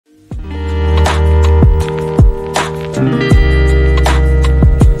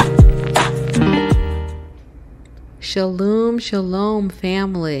Shalom, shalom,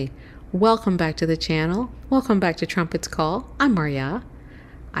 family. Welcome back to the channel. Welcome back to Trumpet's Call. I'm Yahuah.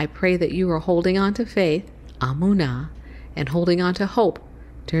 I pray that you are holding on to faith, amunah, and holding on to hope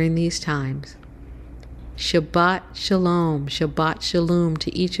during these times. Shabbat shalom, Shabbat shalom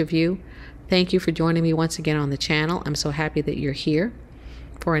to each of you. Thank you for joining me once again on the channel. I'm so happy that you're here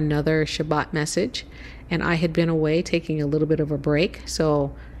for another Shabbat message. And I had been away taking a little bit of a break,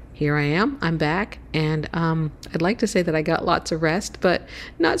 so here I am. I'm back, and I'd like to say that I got lots of rest, but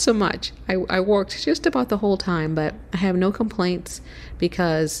not so much. I worked just about the whole time, but I have no complaints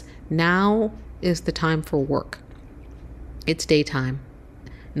because now is the time for work. It's daytime.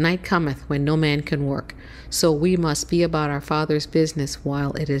 Night cometh when no man can work. So we must be about our Father's business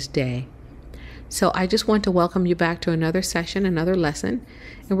while it is day. So I just want to welcome you back to another session, another lesson.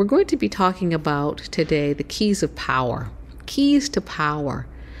 And we're going to be talking about today the keys of power. Keys to power.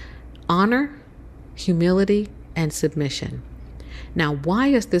 Honor, humility, and submission. Now, why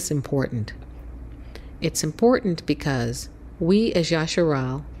is this important? It's important because we as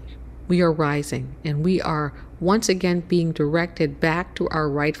Yasharal, we are rising and we are once again being directed back to our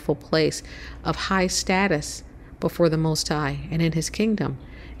rightful place of high status before the Most High and in His kingdom.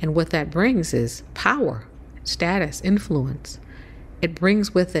 And what that brings is power, status, influence. It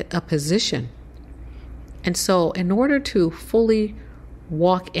brings with it a position. And so in order to fully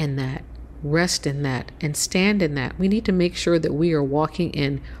walk in that, rest in that, and stand in that, we need to make sure that we are walking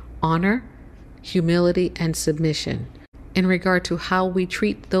in honor, humility, and submission in regard to how we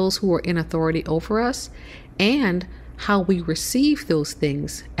treat those who are in authority over us and how we receive those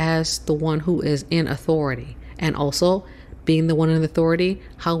things as the one who is in authority. And also, being the one in authority,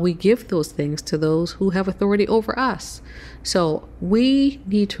 how we give those things to those who have authority over us. So we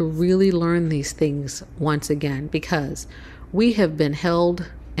need to really learn these things once again, because we have been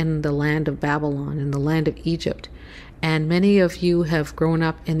held in the land of Babylon, in the land of Egypt. And many of you have grown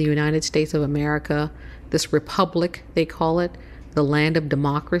up in the United States of America, this republic, they call it, the land of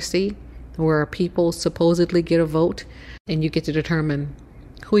democracy, where people supposedly get a vote and you get to determine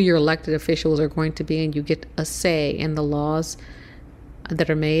who your elected officials are going to be, and you get a say in the laws that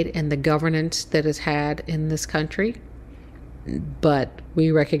are made and the governance that is had in this country. But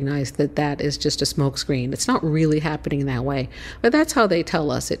we recognize that that is just a smokescreen. It's not really happening that way, but that's how they tell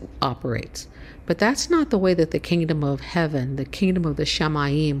us it operates. But that's not the way that the kingdom of heaven, the kingdom of the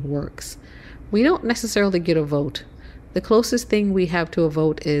Shamayim works. We don't necessarily get a vote. The closest thing we have to a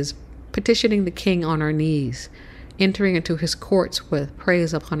vote is petitioning the king on our knees, entering into his courts with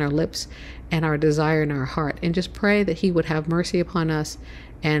praise upon our lips and our desire in our heart, and just pray that he would have mercy upon us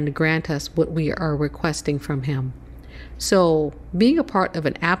and grant us what we are requesting from him. So being a part of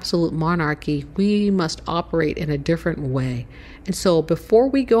an absolute monarchy, we must operate in a different way. And so before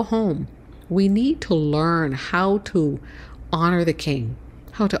we go home, we need to learn how to honor the king,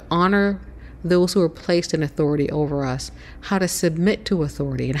 how to honor those who are placed in authority over us, how to submit to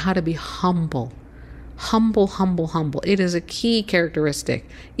authority, and how to be humble. Humble, humble, humble. It is a key characteristic.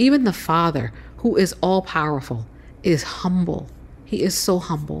 Even the Father, who is all powerful, is humble. He is so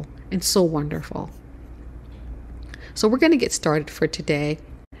humble and so wonderful. So we're going to get started for today.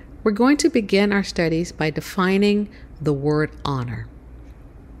 We're going to begin our studies by defining the word honor.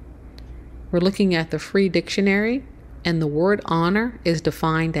 We're looking at the Free Dictionary, and the word honor is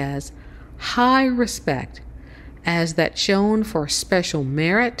defined as high respect, as that shown for special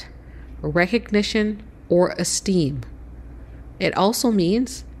merit, recognition, or esteem. It also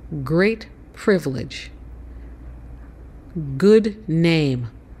means great privilege, good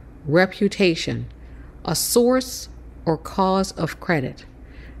name, reputation, a source or cause of credit.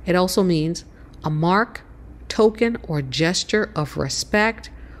 It also means a mark, token, or gesture of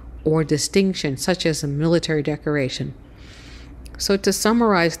respect or distinction, such as a military decoration. So to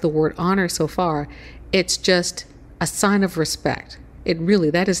summarize the word honor so far, it's just a sign of respect.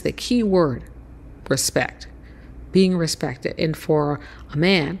 That is the key word, respect, being respected. And for a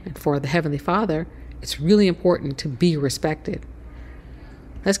man and for the Heavenly Father, it's really important to be respected.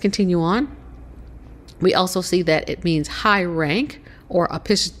 Let's continue on. We also see that it means high rank or a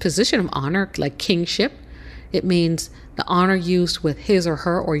position of honor, like kingship. It means the honor used with his or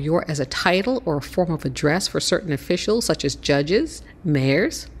her or your as a title or a form of address for certain officials, such as judges,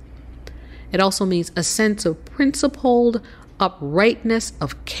 mayors. It also means a sense of principled uprightness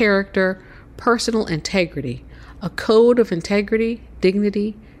of character, personal integrity, a code of integrity,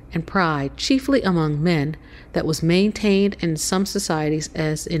 dignity, and pride, chiefly among men, that was maintained in some societies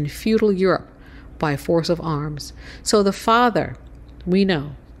as in feudal Europe by force of arms. So the Father, we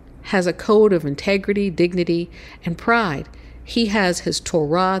know, has a code of integrity, dignity, and pride. He has his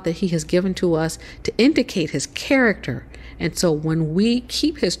Torah that he has given to us to indicate his character. And so when we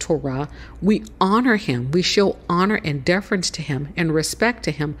keep his Torah, we honor him. We show honor and deference to him and respect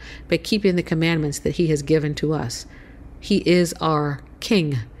to him by keeping the commandments that he has given to us. He is our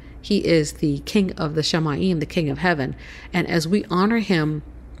king. He is the king of the Shemaim, the king of heaven. And as we honor him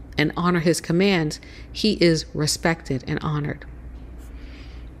and honor his commands, he is respected and honored.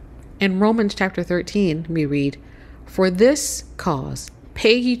 In Romans chapter 13, we read, "For this cause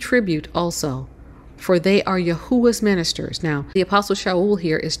pay ye tribute also, for they are Yahuah's ministers." Now, the Apostle Shaul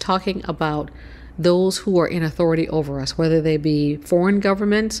here is talking about those who are in authority over us, whether they be foreign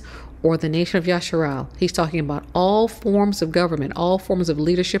governments or the nation of Yasharal. He's talking about all forms of government, all forms of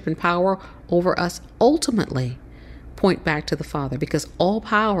leadership and power over us ultimately point back to the Father, because all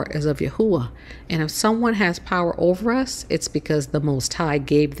power is of Yahuah. And if someone has power over us, it's because the Most High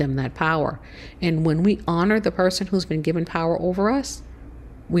gave them that power. And when we honor the person who's been given power over us,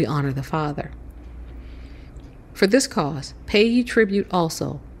 we honor the Father. "For this cause pay ye tribute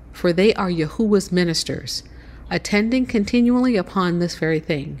also, for they are Yahuah's ministers, attending continually upon this very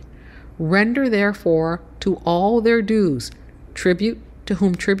thing. Render therefore to all their dues, tribute to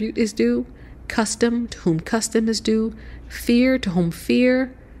whom tribute is due, custom to whom custom is due, fear to whom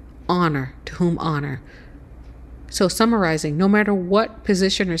fear, honor to whom honor." So summarizing, no matter what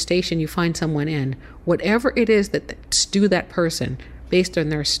position or station you find someone in, whatever it is that's due that person, based on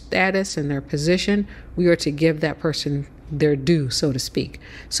their status and their position, we are to give that person their due, so to speak.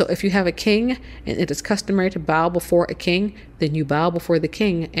 So if you have a king and it is customary to bow before a king, then you bow before the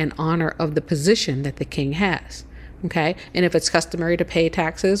king in honor of the position that the king has. Okay? And if it's customary to pay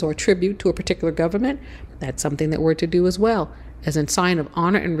taxes or tribute to a particular government, that's something that we're to do as well, as a sign of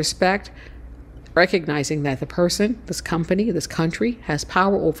honor and respect, recognizing that the person, this company, this country has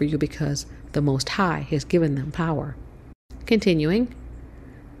power over you because the Most High has given them power. Continuing,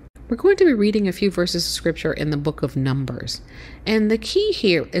 we're going to be reading a few verses of scripture in the book of Numbers. And the key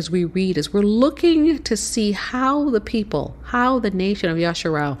here as we read is we're looking to see how the people, how the nation of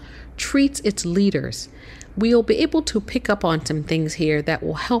Yasharal treats its leaders. We'll be able to pick up on some things here that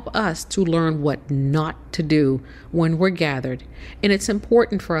will help us to learn what not to do when we're gathered. And it's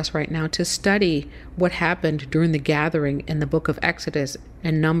important for us right now to study what happened during the gathering in the book of Exodus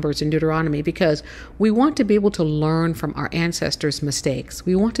and Numbers and Deuteronomy, because we want to be able to learn from our ancestors' mistakes.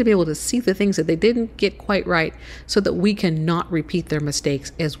 We want to be able to see the things that they didn't get quite right so that we can not repeat their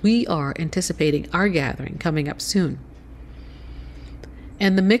mistakes as we are anticipating our gathering coming up soon.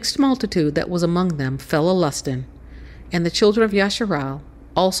 "And the mixed multitude that was among them fell a lusting, and the children of Yasharal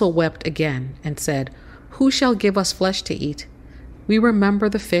also wept again, and said, Who shall give us flesh to eat? We remember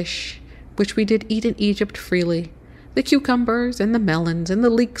the fish, which we did eat in Egypt freely, the cucumbers, and the melons, and the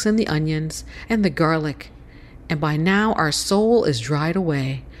leeks, and the onions, and the garlic. And by now our soul is dried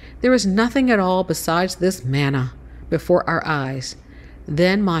away. There is nothing at all besides this manna before our eyes.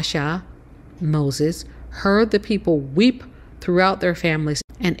 Then Moses, heard the people weep throughout their families,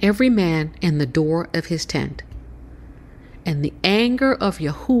 and every man in the door of his tent. And the anger of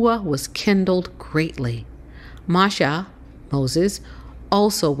Yahuah was kindled greatly. Moses,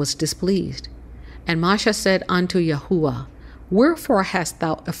 also was displeased. And Masha said unto Yahuah, Wherefore hast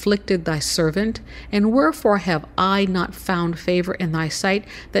thou afflicted thy servant? And wherefore have I not found favor in thy sight,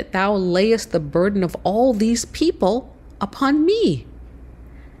 that thou layest the burden of all these people upon me?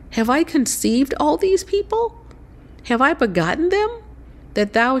 Have I conceived all these people? Have I begotten them?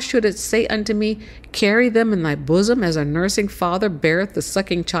 That thou shouldest say unto me, Carry them in thy bosom, as a nursing father beareth the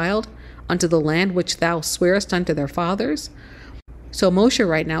sucking child, unto the land which thou swearest unto their fathers? So Moshe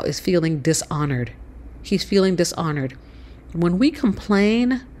right now is feeling dishonored. He's feeling dishonored. When we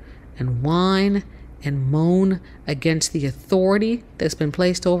complain and whine and moan against the authority that's been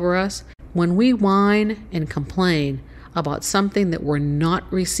placed over us, when we whine and complain about something that we're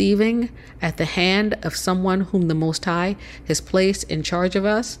not receiving at the hand of someone whom the Most High has placed in charge of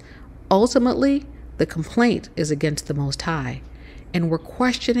us, ultimately the complaint is against the Most High, and we're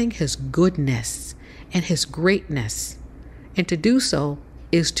questioning his goodness and his greatness. And to do so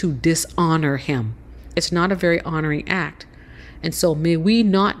is to dishonor him. It's not a very honoring act. And so may we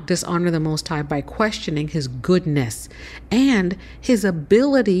not dishonor the Most High by questioning his goodness and his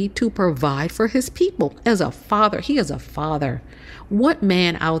ability to provide for his people. As a father, he is a father. What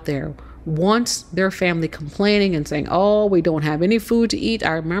man out there wants their family complaining and saying, oh, we don't have any food to eat?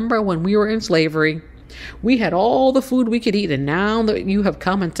 I remember when we were in slavery, we had all the food we could eat, and now that you have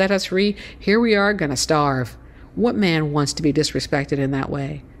come and set us free, here we are going to starve. What man wants to be disrespected in that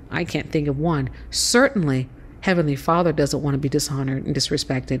way? I can't think of one. Certainly, Heavenly Father doesn't want to be dishonored and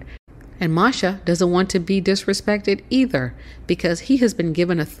disrespected. And Masha doesn't want to be disrespected either, because he has been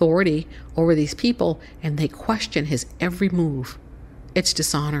given authority over these people and they question his every move. It's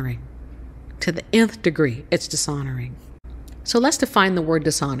dishonoring. To the nth degree, it's dishonoring. So let's define the word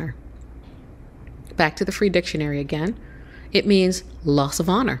dishonor. Back to the Free Dictionary again. It means loss of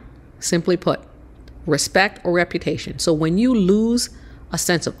honor. Simply put, respect or reputation. So when you lose a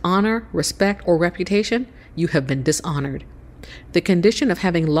sense of honor, respect, or reputation, you have been dishonored. The condition of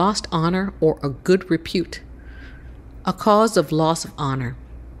having lost honor or a good repute. A cause of loss of honor.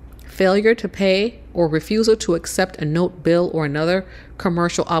 Failure to pay or refusal to accept a note, bill, or another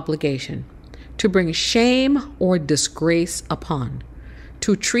commercial obligation. To bring shame or disgrace upon.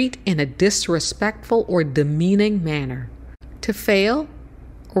 To treat in a disrespectful or demeaning manner. To fail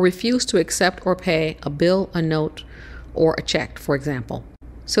or refuse to accept or pay a bill, a note, or a check, for example.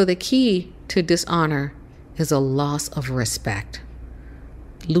 So the key to dishonor is a loss of respect.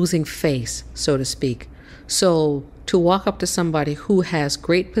 Losing face, so to speak. So to walk up to somebody who has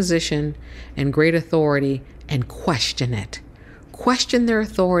great position and great authority and question it. Question their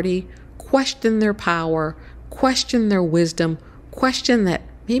authority, question their power, question their wisdom, question that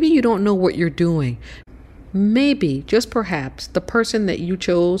maybe you don't know what you're doing. Maybe, just perhaps, the person that you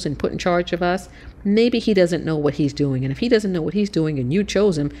chose and put in charge of us, maybe he doesn't know what he's doing. And if he doesn't know what he's doing and you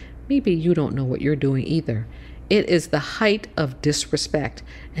chose him, maybe you don't know what you're doing either. It is the height of disrespect.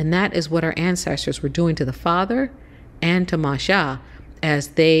 And that is what our ancestors were doing to the father and to Masha as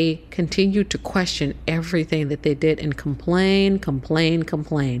they continued to question everything that they did and complain. Complaining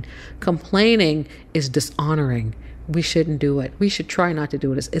is dishonoring. We shouldn't do it. We should try not to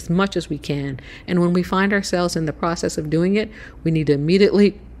do it as much as we can. And when we find ourselves in the process of doing it, we need to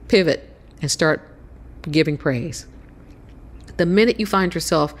immediately pivot and start giving praise. The minute you find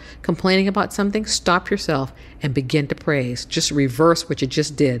yourself complaining about something, stop yourself and begin to praise. Just reverse what you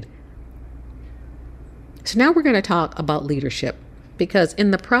just did. So now we're going to talk about leadership, because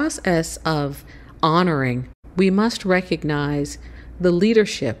in the process of honoring, we must recognize the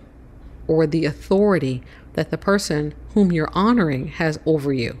leadership or the authority that the person whom you're honoring has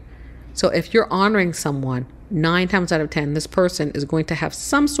over you. So if you're honoring someone, 9 times out of 10, this person is going to have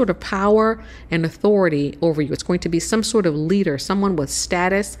some sort of power and authority over you. It's going to be some sort of leader, someone with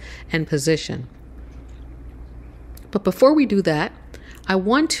status and position. But before we do that, I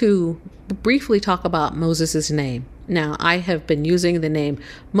want to briefly talk about Moses' name. Now, I have been using the name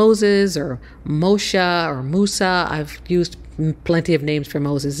Moses or Moshe or Musa. I've used plenty of names for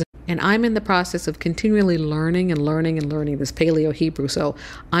Moses. And I'm in the process of continually learning this Paleo Hebrew. So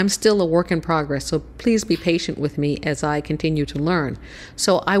I'm still a work in progress. So please be patient with me as I continue to learn.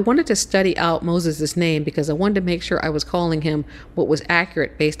 So I wanted to study out Moses' name because I wanted to make sure I was calling him what was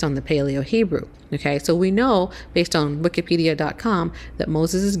accurate based on the Paleo Hebrew. Okay, so we know based on Wikipedia.com that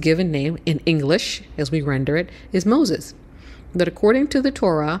Moses' given name in English, as we render it, is Moses. But according to the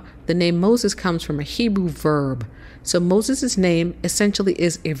Torah, the name Moses comes from a Hebrew verb. So Moses' name essentially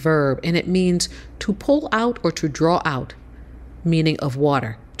is a verb, and it means to pull out or to draw out, meaning of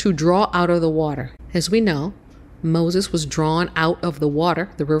water, to draw out of the water. As we know, Moses was drawn out of the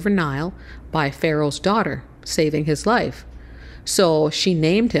water, the river Nile, by Pharaoh's daughter, saving his life. So she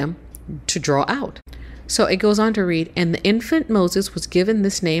named him to draw out. So it goes on to read, and the infant Moses was given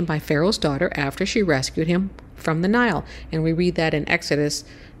this name by Pharaoh's daughter after she rescued him from the Nile. And we read that in Exodus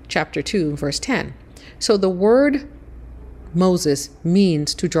chapter 2, verse 10. So the word Moses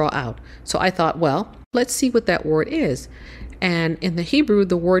means to draw out. So I thought, well, let's see what that word is. And in the Hebrew,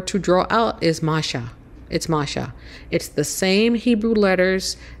 the word to draw out is Masha. It's Masha. It's the same Hebrew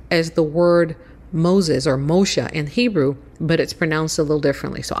letters as the word Moses or Moshe in Hebrew, but it's pronounced a little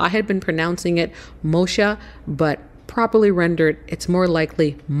differently. So I had been pronouncing it Moshe, but properly rendered, it's more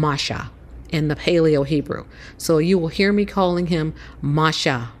likely Masha in the Paleo Hebrew. So you will hear me calling him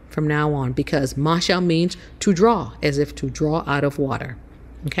Masha from now on, because Masha means to draw, as if to draw out of water.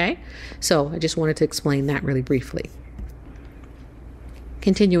 Okay? So I just wanted to explain that really briefly.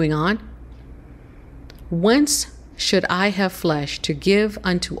 Continuing on. Whence should I have flesh to give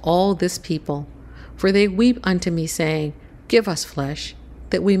unto all this people? For they weep unto me, saying, Give us flesh,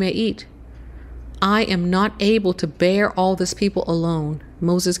 that we may eat. I am not able to bear all this people alone.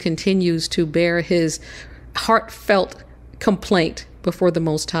 Moses continues to bear his heartfelt complaint before the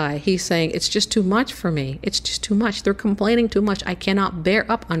Most High. He's saying, it's just too much for me. It's just too much. They're complaining too much. I cannot bear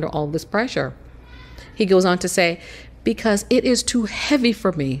up under all this pressure. He goes on to say, because it is too heavy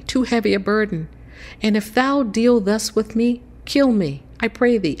for me, too heavy a burden. And if thou deal thus with me, kill me, I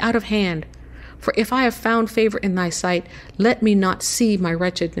pray thee, out of hand. For if I have found favor in thy sight, let me not see my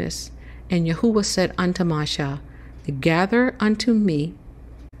wretchedness. And Yahuah said unto Masha, Gather unto me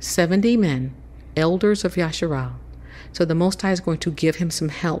 70 men, elders of Yasharal. So the Most High is going to give him some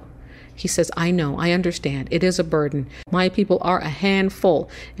help. He says, I know, I understand. It is a burden. My people are a handful.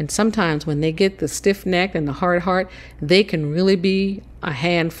 And sometimes when they get the stiff neck and the hard heart, they can really be a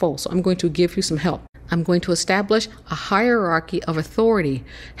handful. So I'm going to give you some help. I'm going to establish a hierarchy of authority,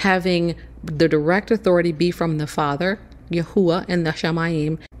 having the direct authority be from the Father, Yahuah, and the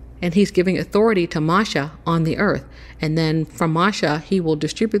Shamayim. And he's giving authority to Masha on the earth. And then from Masha, he will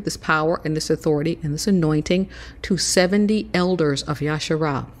distribute this power and this authority and this anointing to 70 elders of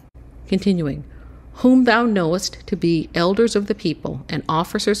Yasharal. Continuing, whom thou knowest to be elders of the people and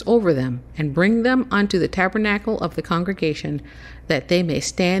officers over them, and bring them unto the tabernacle of the congregation, that they may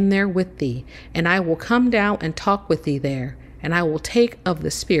stand there with thee. And I will come down and talk with thee there. And I will take of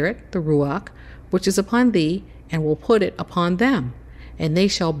the Spirit, the Ruach, which is upon thee, and will put it upon them. And they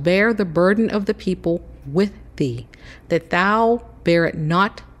shall bear the burden of the people with thee, that thou bear it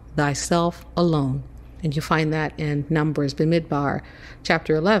not thyself alone. And you find that in Numbers, Bamidbar,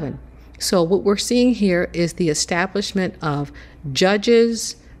 chapter 11. So what we're seeing here is the establishment of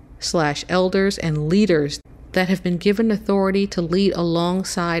judges / elders and leaders that have been given authority to lead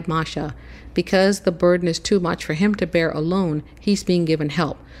alongside Masha. Because the burden is too much for him to bear alone, he's being given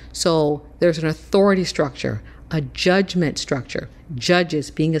help. So there's an authority structure, a judgment structure,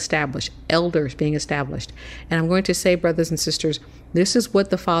 judges being established, elders being established. And I'm going to say, brothers and sisters, this is what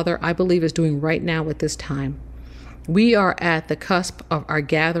the Father, I believe, is doing right now at this time. We are at the cusp of our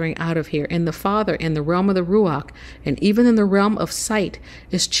gathering out of here, and the Father, in the realm of the Ruach, and even in the realm of sight,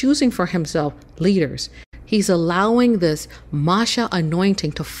 is choosing for himself leaders. He's allowing this Masha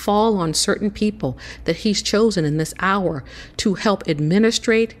anointing to fall on certain people that he's chosen in this hour to help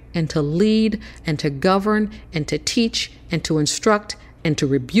administrate and to lead and to govern and to teach and to instruct and to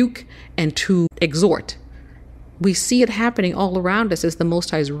rebuke and to exhort. We see it happening all around us as the Most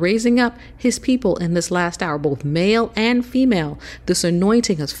High is raising up his people in this last hour, both male and female. This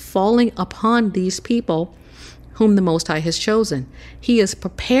anointing is falling upon these people whom the Most High has chosen. He is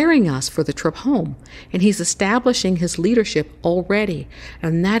preparing us for the trip home, and he's establishing his leadership already.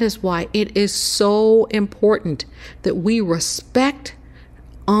 And that is why it is so important that we respect,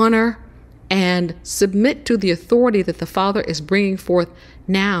 honor, and submit to the authority that the Father is bringing forth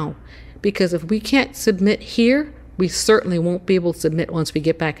now. Because if we can't submit here, we certainly won't be able to submit once we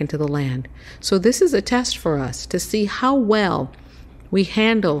get back into the land. So this is a test for us to see how well we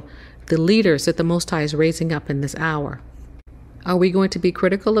handle the leaders that the Most High is raising up in this hour. Are we going to be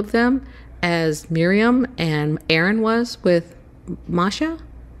critical of them as Miriam and Aaron was with Masha?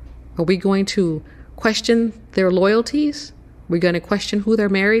 Are we going to question their loyalties? We're going to question who they're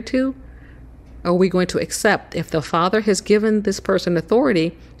married to? Are we going to accept if the Father has given this person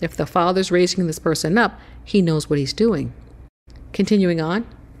authority, if the Father's raising this person up, he knows what he's doing? Continuing on,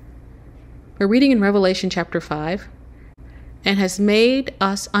 we're reading in Revelation chapter 5, and has made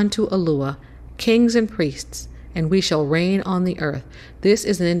us unto Yahuah kings and priests, and we shall reign on the earth. This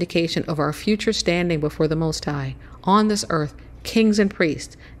is an indication of our future standing before the Most High on this earth, kings and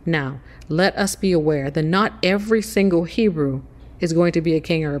priests. Now, let us be aware that not every single Hebrew is going to be a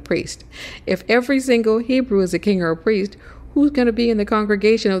king or a priest. If every single Hebrew is a king or a priest, who's going to be in the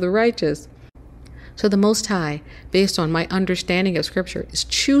congregation of the righteous? So the Most High, based on my understanding of Scripture, is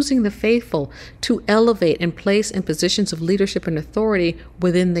choosing the faithful to elevate and place in positions of leadership and authority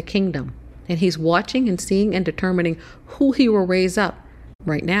within the kingdom. And he's watching and seeing and determining who he will raise up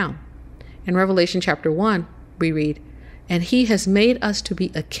right now. In Revelation chapter 1, we read, and he has made us to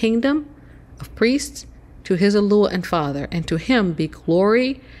be a kingdom of priests to his Yahuah and Father, and to him be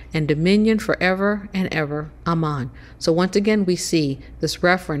glory and dominion forever and ever. Amen. So once again, we see this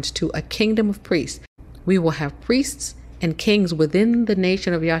reference to a kingdom of priests. We will have priests and kings within the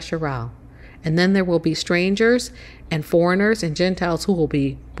nation of Yasharal. And then there will be strangers and foreigners and Gentiles who will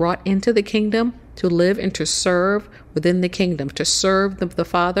be brought into the kingdom to live and to serve within the kingdom, to serve the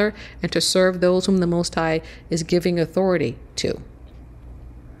Father and to serve those whom the Most High is giving authority to.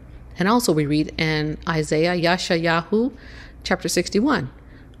 And also we read in Isaiah, Yashayahu, chapter 61,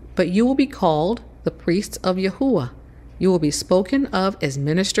 but you will be called the priests of Yahuah. You will be spoken of as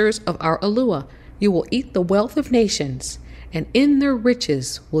ministers of our Yahuah. You will eat the wealth of nations, and in their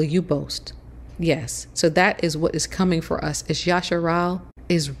riches will you boast. Yes, so that is what is coming for us as Yasharal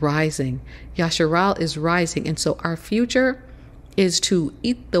is rising. Yasharal is rising, and so our future is to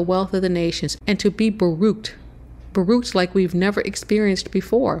eat the wealth of the nations and to be baruched like we've never experienced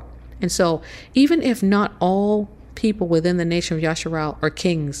before. And so even if not all people within the nation of Yasharal are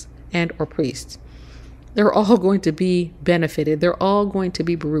kings and or priests, they're all going to be benefited. They're all going to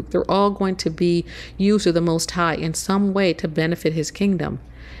be baruched. They're all going to be used of the Most High in some way to benefit his kingdom.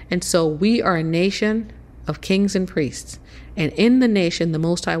 And so we are a nation of kings and priests. And in the nation, the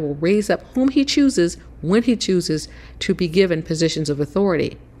Most High will raise up whom he chooses, when he chooses, to be given positions of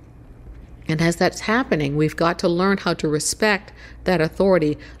authority. And as that's happening, we've got to learn how to respect that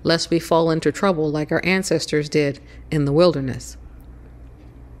authority, lest we fall into trouble like our ancestors did in the wilderness.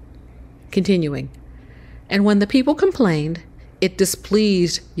 Continuing. And when the people complained, it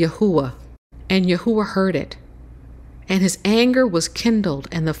displeased Yahuah, and Yahuah heard it. And his anger was kindled,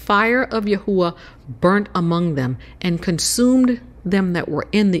 and the fire of Yahuah burnt among them, and consumed them that were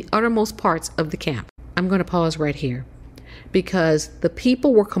in the uttermost parts of the camp. I'm going to pause right here, because the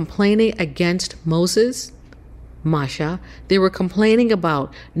people were complaining against Moses, Masha. They were complaining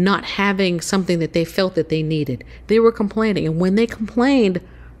about not having something that they felt that they needed. They were complaining, and when they complained,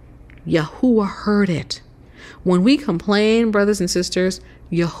 Yahuah heard it. When we complain, brothers and sisters,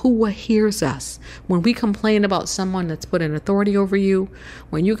 Yahuah hears us. When we complain about someone that's put an authority over you,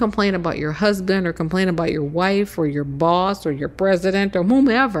 when you complain about your husband or complain about your wife or your boss or your president or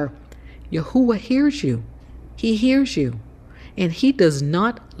whomever, Yahuah hears you. He hears you. And he does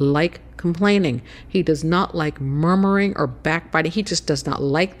not like complaining. He does not like murmuring or backbiting. He just does not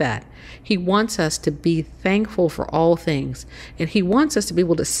like that. He wants us to be thankful for all things. And he wants us to be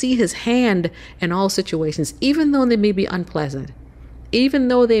able to see his hand in all situations, even though they may be unpleasant. Even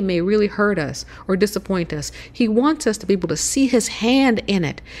though they may really hurt us or disappoint us, he wants us to be able to see his hand in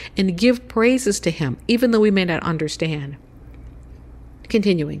it and give praises to him, even though we may not understand.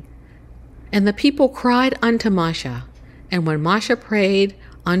 Continuing. And the people cried unto Masha, and when Masha prayed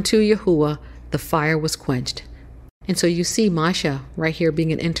unto Yahuah, the fire was quenched. And so you see Masha right here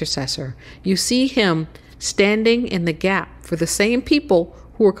being an intercessor. You see him standing in the gap for the same people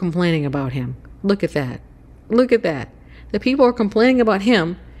who are complaining about him. Look at that. Look at that. The people are complaining about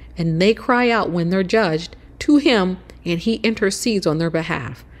him, and they cry out when they're judged to him, and he intercedes on their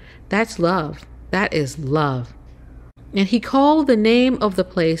behalf. That's love. That is love. And he called the name of the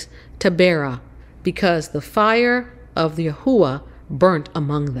place Taberah, because the fire of the Yahuah burnt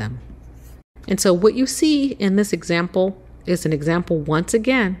among them. And so what you see in this example is an example once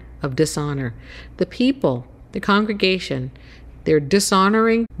again of dishonor. The people, the congregation, they're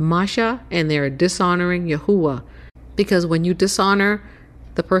dishonoring Masha and they're dishonoring Yahuah. Because when you dishonor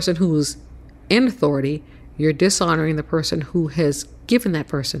the person who's in authority, you're dishonoring the person who has given that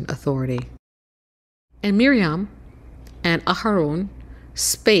person authority. And Miriam and Aharon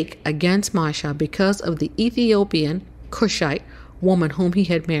spake against Masha because of the Ethiopian Cushite woman whom he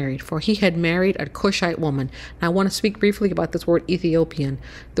had married, for he had married a Cushite woman. Now, I want to speak briefly about this word Ethiopian.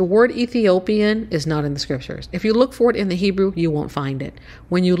 The word Ethiopian is not in the scriptures. If you look for it in the Hebrew, you won't find it.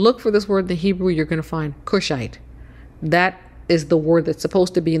 When you look for this word in the Hebrew, you're going to find Cushite. That is the word that's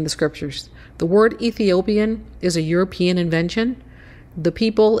supposed to be in the scriptures. The word Ethiopian is a European invention. The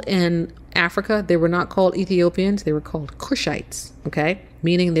people in Africa, they were not called Ethiopians, they were called Cushites, okay?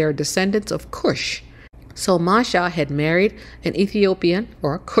 Meaning they're descendants of Cush. So Masha had married an Ethiopian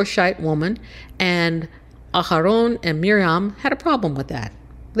or a Cushite woman, and Aharon and Miriam had a problem with that.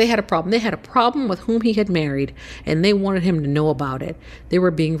 They had a problem. They had a problem with whom he had married, and they wanted him to know about it. They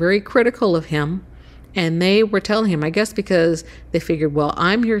were being very critical of him. And they were telling him, I guess because they figured, well,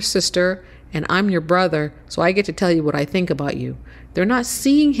 I'm your sister and I'm your brother, so I get to tell you what I think about you. They're not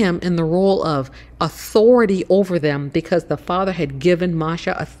seeing him in the role of authority over them because the father had given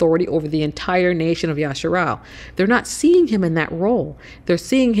Masha authority over the entire nation of Yasharal. They're not seeing him in that role. They're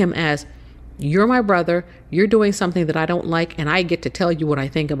seeing him as, you're my brother, you're doing something that I don't like, and I get to tell you what I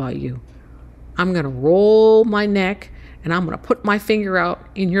think about you. I'm going to roll my neck and I'm going to put my finger out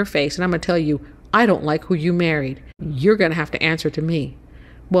in your face and I'm going to tell you, I don't like who you married. You're going to have to answer to me.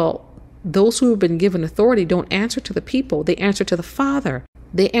 Well, those who have been given authority don't answer to the people. They answer to the Father.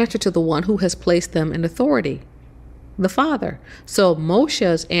 They answer to the one who has placed them in authority, the Father. So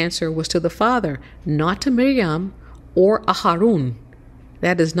Moshe's answer was to the Father, not to Miriam or Aharon.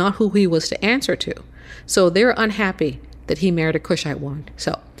 That is not who he was to answer to. So they're unhappy that he married a Cushite woman.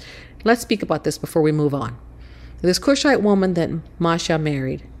 So let's speak about this before we move on. This Cushite woman that Masha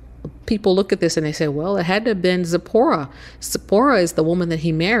married, people look at this and they say, well, it had to have been Zipporah. Zipporah is the woman that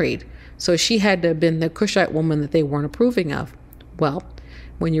he married. So she had to have been the Cushite woman that they weren't approving of. Well,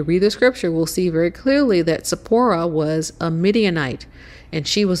 when you read the scripture, we'll see very clearly that Zipporah was a Midianite, and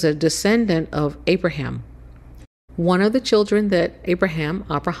she was a descendant of Abraham. One of the children that Abraham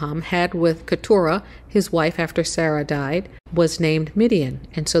had with Keturah, his wife after Sarah died, was named Midian.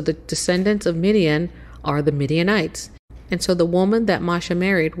 And so the descendants of Midian are the Midianites. And so the woman that Masha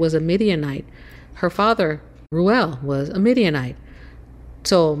married was a Midianite. Her father, Ruel, was a Midianite.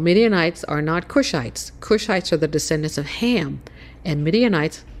 So Midianites are not Cushites. Cushites are the descendants of Ham. And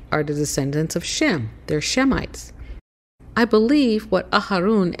Midianites are the descendants of Shem. They're Shemites. I believe what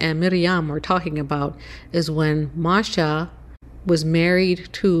Aharun and Miriam are talking about is when Masha was married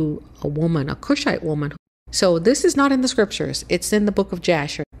to a woman, a Cushite woman. So this is not in the scriptures. It's in the book of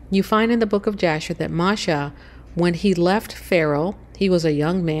Jasher. You find in the book of Jasher that Masha, when he left Pharaoh, he was a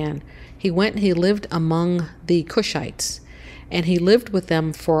young man. He went and he lived among the Cushites. And he lived with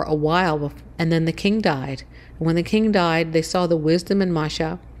them for a while. And then the king died. And when the king died, they saw the wisdom in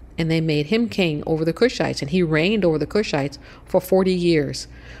Masha. And they made him king over the Cushites. And he reigned over the Cushites for 40 years.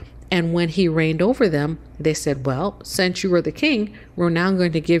 And when he reigned over them, they said, well, since you are the king, we're now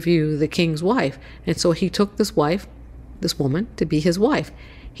going to give you the king's wife. And so he took this wife, this woman, to be his wife.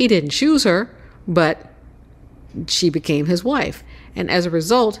 He didn't choose her, but she became his wife. And as a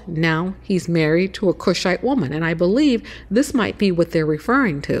result, now he's married to a Cushite woman. And I believe this might be what they're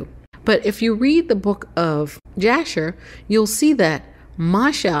referring to. But if you read the book of Jasher, you'll see that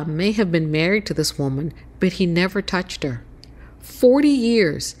Masha may have been married to this woman, but he never touched her. 40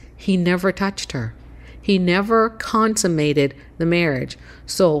 years, he never touched her. He never consummated the marriage.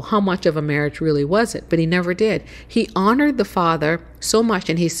 So how much of a marriage really was it? But he never did. He honored the father so much,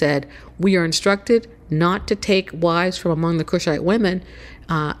 and he said, we are instructed not to take wives from among the Cushite women,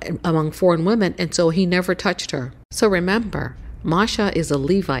 among foreign women, and so he never touched her. So remember, Masha is a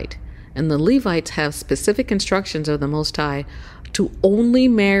Levite, and the Levites have specific instructions of the Most High to only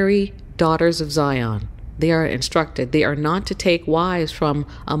marry daughters of Zion. They are instructed. They are not to take wives from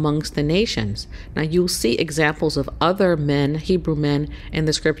amongst the nations. Now you'll see examples of other men, Hebrew men in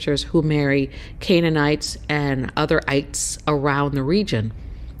the scriptures who marry Canaanites and other ites around the region.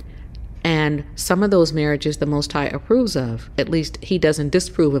 And some of those marriages the Most High approves of. At least he doesn't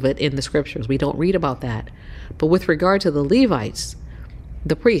disapprove of it in the scriptures. We don't read about that. But with regard to the Levites,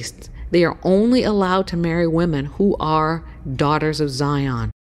 the priests, they are only allowed to marry women who are daughters of Zion.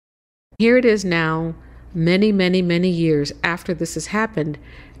 Here it is now, many, many, many years after this has happened,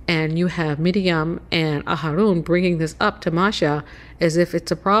 and you have Miriam and Aharun bringing this up to Masha as if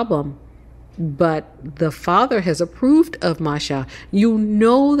it's a problem. But the father has approved of Masha. You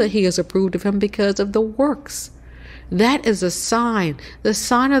know that he has approved of him because of the works. That is a sign. The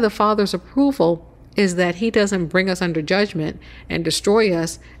sign of the father's approval is that he doesn't bring us under judgment and destroy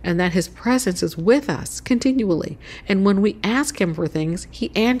us, and that his presence is with us continually. And when we ask him for things,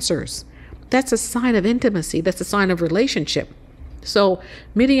 he answers. That's a sign of intimacy. That's a sign of relationship. So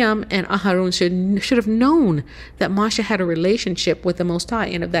Miriam and Aharun should have known that Masha had a relationship with the Most High,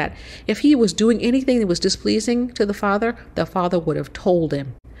 and of that if he was doing anything that was displeasing to the father would have told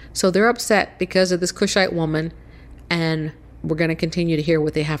him. So they're upset because of this Cushite woman, and we're going to continue to hear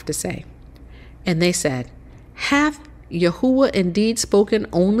what they have to say. And they said, hath Yahuah indeed spoken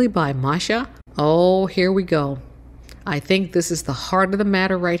only by Masha? Oh, here we go. I think this is the heart of the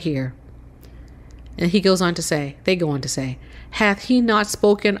matter right here. And they go on to say, hath he not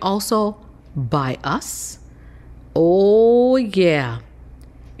spoken also by us? Oh, yeah.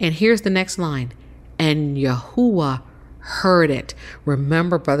 And here's the next line. And Yahuah heard it.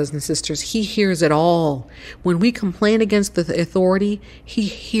 Remember, brothers and sisters, he hears it all. When we complain against the authority, he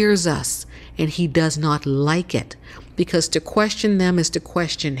hears us, and he does not like it, because to question them is to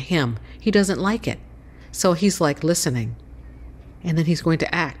question him. He doesn't like it. So he's like listening. And then he's going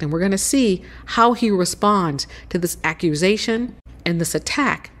to act. And we're going to see how he responds to this accusation and this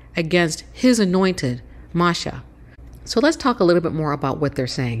attack against his anointed, Masha. So let's talk a little bit more about what they're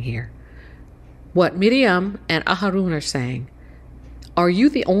saying here. What Miriam and Aharun are saying. Are you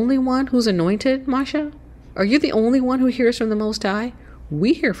the only one who's anointed, Masha? Are you the only one who hears from the Most High?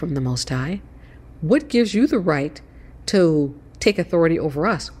 We hear from the Most High. What gives you the right to take authority over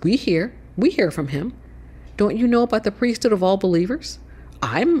us? We hear from him. Don't you know about the priesthood of all believers?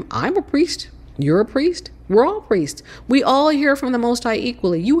 I'm a priest. You're a priest. We're all priests. We all hear from the Most High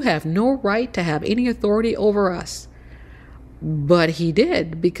equally. You have no right to have any authority over us. But he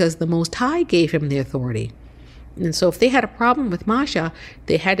did, because the Most High gave him the authority. And so if they had a problem with Masha,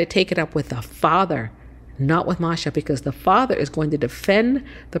 they had to take it up with the Father, not with Masha, because the Father is going to defend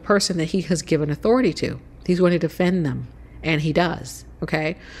the person that he has given authority to. He's going to defend them, and he does.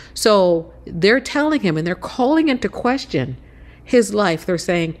 Okay? So they're telling him, and they're calling into question his life. They're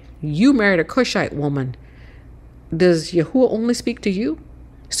saying, you married a Cushite woman. Does Yahuah only speak to you?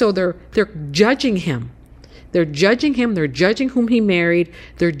 So they're judging him. They're judging him. They're judging whom he married.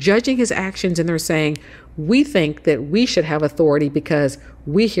 They're judging his actions, and they're saying, we think that we should have authority because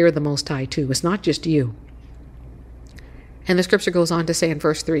we hear the Most High too. It's not just you. And the scripture goes on to say in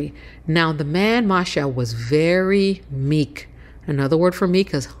verse 3, now the man Masha was very meek. Another word for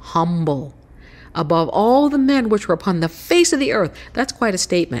meek is humble. above all the men which were upon the face of the earth. That's quite a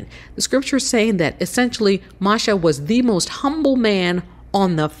statement. The scripture is saying that essentially Masha was the most humble man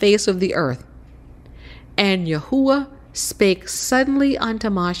on the face of the earth. And Yahuah spake suddenly unto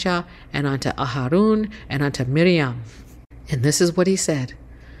Masha and unto Aharon and unto Miriam. And this is what he said.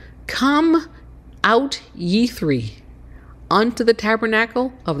 Come out ye three unto the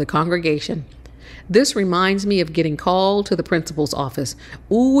tabernacle of the congregation. This reminds me of getting called to the principal's office.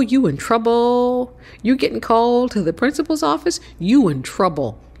 Ooh, you in trouble. You getting called to the principal's office? You in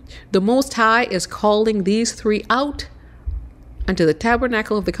trouble. The Most High is calling these three out unto the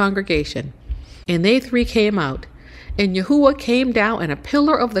tabernacle of the congregation. And they three came out. And Yahuah came down in a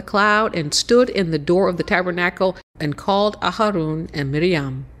pillar of the cloud and stood in the door of the tabernacle and called Aharon and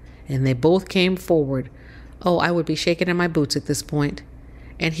Miriam. And they both came forward. Oh, I would be shaking in my boots at this point.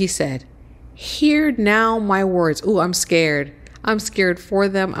 And he said, hear now my words. Ooh, I'm scared. I'm scared for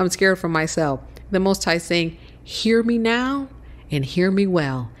them. I'm scared for myself. The Most High saying, hear me now and hear me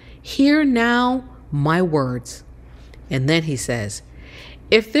well. Hear now my words. And then he says,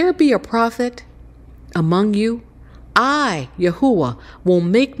 if there be a prophet among you, I, Yahuah, will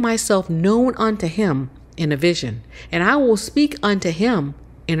make myself known unto him in a vision, and I will speak unto him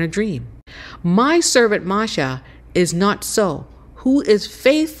in a dream. My servant Masha is not so, who is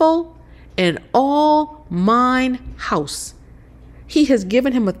faithful in all mine house. He has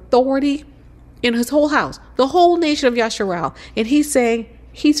given him authority in his whole house, the whole nation of Yasharal, and he's saying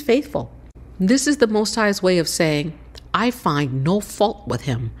he's faithful. This is the Most High's way of saying, I find no fault with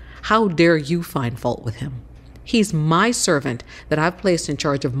him. How dare you find fault with him? He's my servant that I've placed in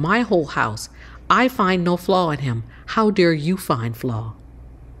charge of my whole house. I find no flaw in him. How dare you find flaw?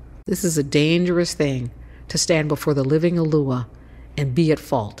 This is a dangerous thing, to stand before the living Yahuah and be at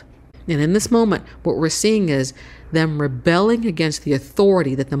fault. And in this moment, what we're seeing is them rebelling against the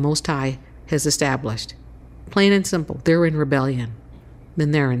authority that the Most High has established. Plain and simple, they're in rebellion.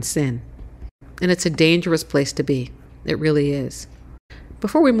 Then they're in sin. And it's a dangerous place to be. It really is.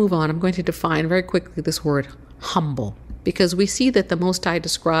 Before we move on, I'm going to define very quickly this word humble, because we see that the Most High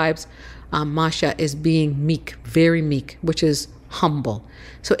describes Masha as being meek, very meek, which is humble.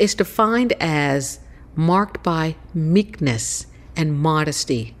 So it's defined as marked by meekness and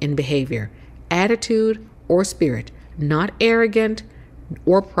modesty in behavior, attitude or spirit, not arrogant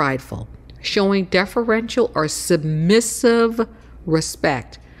or prideful, showing deferential or submissive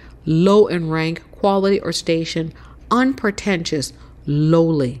respect, low in rank, quality, or station, unpretentious,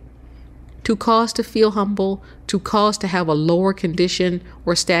 lowly. To cause to feel humble, to cause to have a lower condition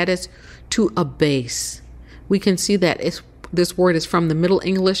or status, to abase. We can see that this word is from the Middle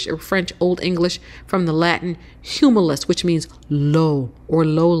English or French Old English, from the Latin humilis, which means low or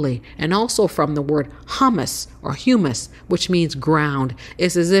lowly, and also from the word humus or humus, which means ground.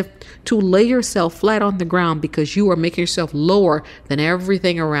 It's as if to lay yourself flat on the ground because you are making yourself lower than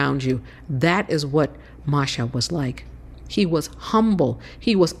everything around you. That is what Masha was like. He was humble.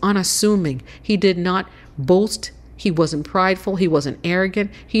 He was unassuming. He did not boast. He wasn't prideful. He wasn't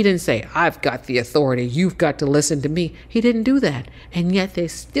arrogant. He didn't say, I've got the authority. You've got to listen to me. He didn't do that. And yet they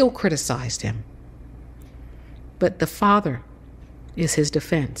still criticized him. But the Father is his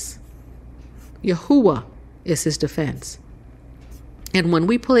defense. Yahuah is his defense. And when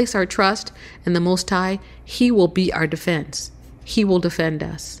we place our trust in the Most High, he will be our defense. He will defend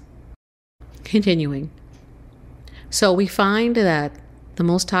us. Continuing. So we find that the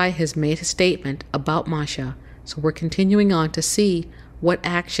Most High has made a statement about Masha. So we're continuing on to see what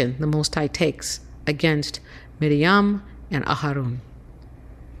action the Most High takes against Miriam and Aharon.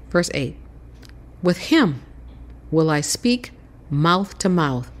 Verse 8. With him will I speak mouth to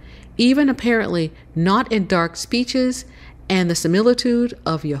mouth, even apparently not in dark speeches, and the similitude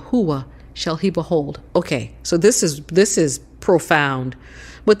of Yahuah shall he behold. Okay, so this is profound.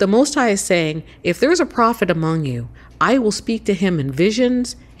 What the Most High is saying, if there's a prophet among you, I will speak to him in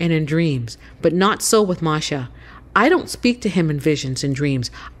visions and in dreams, but not so with Masha. I don't speak to him in visions and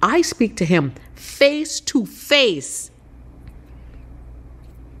dreams. I speak to him face to face.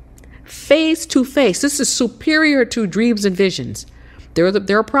 Face to face. This is superior to dreams and visions. There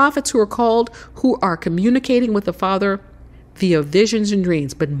are prophets who are called, who are communicating with the Father via visions and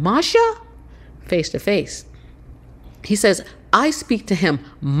dreams, but Masha, face to face. He says, I speak to him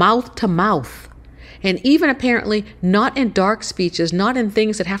mouth to mouth. And even apparently not in dark speeches, not in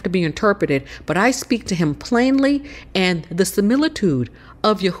things that have to be interpreted, but I speak to him plainly, and the similitude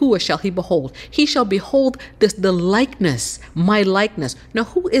of Yahuah shall he behold. He shall behold the likeness, my likeness. Now,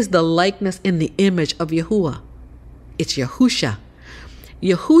 who is the likeness in the image of Yahuah? It's Yahusha.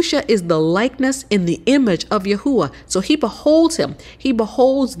 Yahusha is the likeness in the image of Yahuah. So he beholds him. He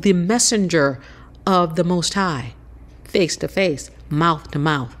beholds the messenger of the Most High, face to face, mouth to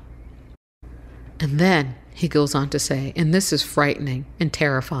mouth. And then he goes on to say, and this is frightening and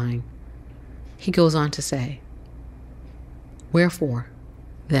terrifying. He goes on to say, wherefore,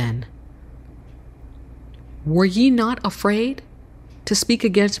 then, were ye not afraid to speak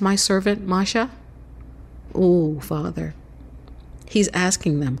against my servant Masha? Oh, Father. He's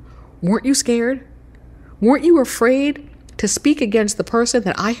asking them, weren't you scared? Weren't you afraid to speak against the person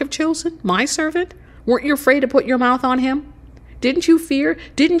that I have chosen, my servant? Weren't you afraid to put your mouth on him? Didn't you fear?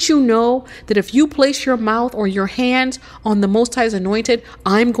 Didn't you know that if you place your mouth or your hands on the Most High's anointed,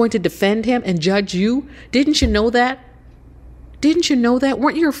 I'm going to defend him and judge you? Didn't you know that? Didn't you know that?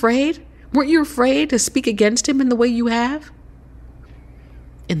 Weren't you afraid? Weren't you afraid to speak against him in the way you have?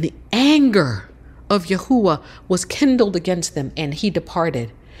 And the anger of Yahuah was kindled against them, and he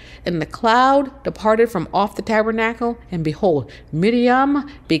departed. And the cloud departed from off the tabernacle, and behold, Miriam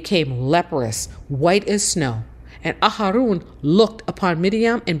became leprous, white as snow. And Aharun looked upon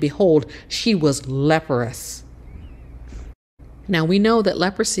Miriam, and behold, she was leprous. Now we know that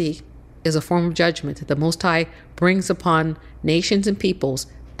leprosy is a form of judgment that the Most High brings upon nations and peoples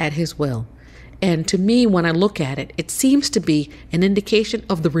at his will. And to me, when I look at it, it seems to be an indication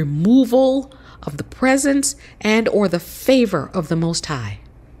of the removal of the presence and or the favor of the Most High.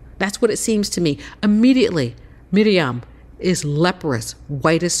 That's what it seems to me. Immediately, Miriam is leprous,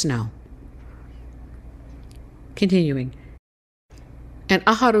 white as snow. Continuing. And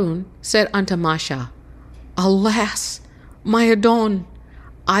Aharun said unto Masha, alas, my Adon,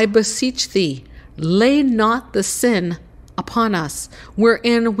 I beseech thee, lay not the sin upon us,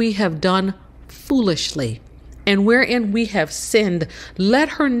 wherein we have done foolishly, and wherein we have sinned. Let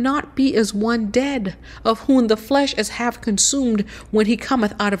her not be as one dead, of whom the flesh is half consumed when he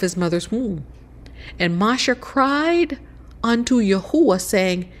cometh out of his mother's womb. And Masha cried unto Yahuah,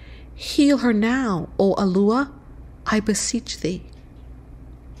 saying, heal her now, O Alua, I beseech thee.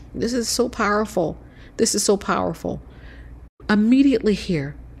 This is so powerful. This is so powerful. Immediately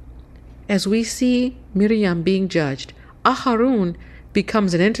here, as we see Miriam being judged, Aharun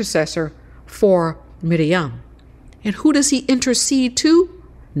becomes an intercessor for Miriam. And who does he intercede to?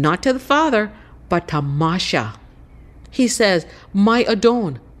 Not to the father, but to Masha. He says, my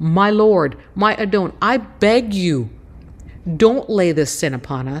Adon, my Lord, my Adon, I beg you, don't lay this sin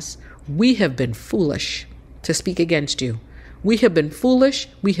upon us. We have been foolish to speak against you. We have been foolish,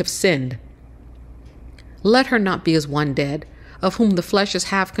 we have sinned. Let her not be as one dead, of whom the flesh is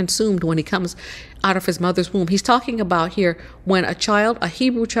half consumed when he comes out of his mother's womb. He's talking about here when a child, a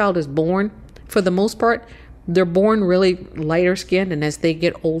Hebrew child, is born. For the most part, they're born really lighter skinned, and as they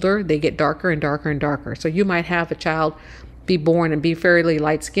get older, they get darker and darker and darker. So you might have a child be born and be fairly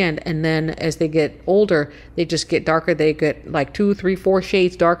light skinned, and then as they get older, they just get darker. They get like 2, 3, 4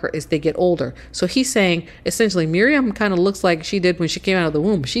 shades darker as they get older. So he's saying essentially Miriam kind of looks like she did when she came out of the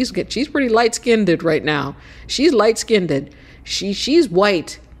womb. She's pretty light skinned right now. She's light skinned. She's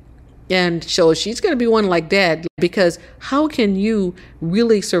white. And so she's going to be one like Dad, because how can you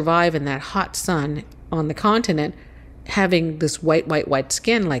really survive in that hot sun on the continent having this white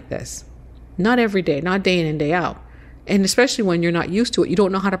skin like this? Not every day, not day in and day out. And especially when you're not used to it, you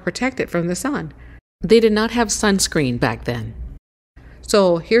don't know how to protect it from the sun. They did not have sunscreen back then.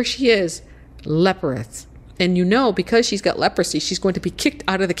 So here she is, leprous. And you know, because she's got leprosy, she's going to be kicked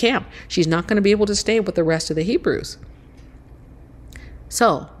out of the camp. She's not going to be able to stay with the rest of the Hebrews.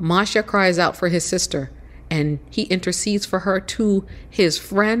 So Masha cries out for his sister, and he intercedes for her to his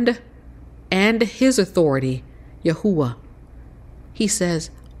friend and his authority, Yahuah. He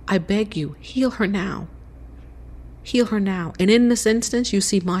says, I beg you, heal her now. Heal her now. And in this instance, you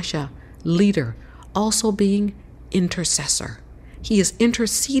see Masha, leader, also being intercessor. He is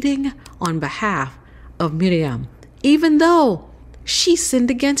interceding on behalf of Miriam, even though she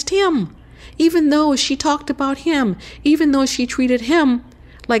sinned against him, even though she talked about him, even though she treated him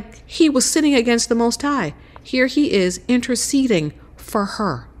like he was sinning against the Most High. Here he is interceding for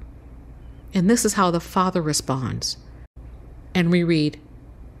her. And this is how the father responds. And we read,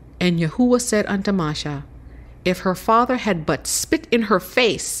 and Yahuah said unto Masha, if her father had but spit in her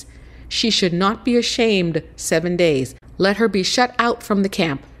face, she should not be ashamed 7 days. Let her be shut out from the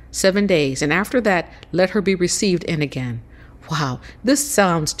camp 7 days, and after that, let her be received in again. Wow, this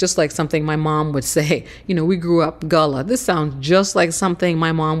sounds just like something my mom would say. You know, we grew up Gullah. This sounds just like something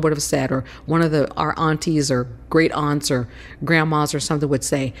my mom would have said, or one of our aunties or great aunts or grandmas or something would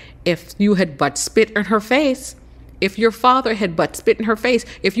say. If you had but spit in her face, if your father had but spit in her face,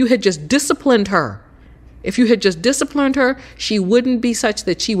 if you had just disciplined her, she wouldn't be such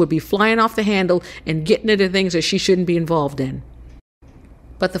that she would be flying off the handle and getting into things that she shouldn't be involved in.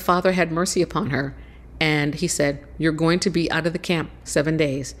 But the father had mercy upon her, and he said, "You're going to be out of the camp 7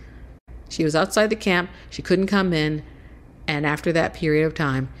 days." She was outside the camp. She couldn't come in. And after that period of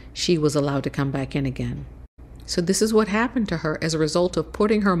time, she was allowed to come back in again. So this is what happened to her as a result of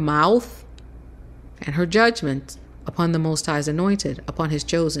putting her mouth and her judgment upon the Most High's anointed, upon his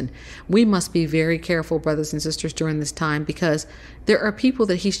chosen. We must be very careful, brothers and sisters, during this time, because there are people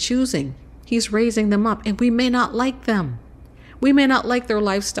that he's choosing. He's raising them up, and we may not like them. We may not like their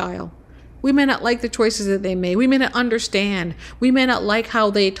lifestyle. We may not like the choices that they made. We may not understand. We may not like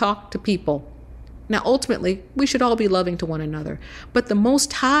how they talk to people. Now, ultimately, we should all be loving to one another. But the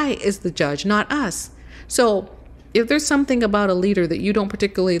Most High is the judge, not us. So if there's something about a leader that you don't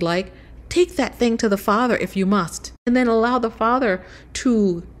particularly like, take that thing to the Father if you must. And then allow the Father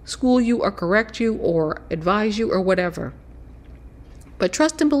to school you or correct you or advise you or whatever. But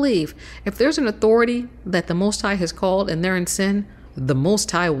trust and believe, if there's an authority that the Most High has called and they're in sin, the Most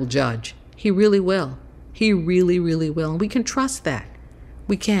High will judge. He really will. He really, really will. And we can trust that.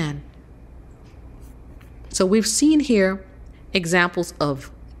 We can. So we've seen here examples of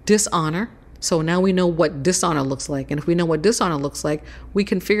dishonor. So now we know what dishonor looks like. And if we know what dishonor looks like, we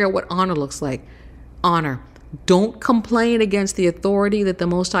can figure out what honor looks like. Honor. Don't complain against the authority that the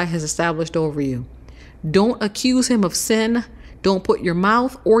Most High has established over you. Don't accuse him of sin. Don't put your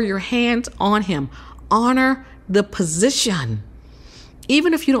mouth or your hands on him. Honor the position.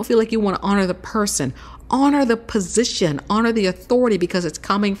 Even if you don't feel like you want to honor the person, honor the position, honor the authority, because it's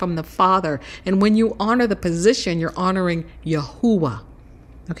coming from the Father. And when you honor the position, you're honoring Yahuah.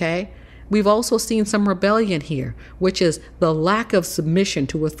 Okay? We've also seen some rebellion here, which is the lack of submission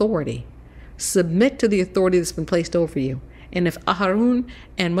to authority. Submit to the authority that's been placed over you. And if Aharun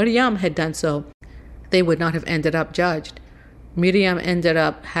and Miriam had done so, they would not have ended up judged. Miriam ended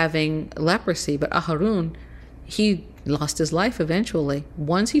up having leprosy, but Aharun, he lost his life eventually.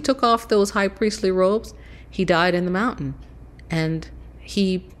 Once he took off those high priestly robes, he died in the mountain, and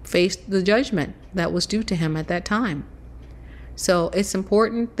he faced the judgment that was due to him at that time. So it's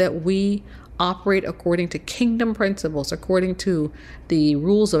important that we operate according to kingdom principles, according to the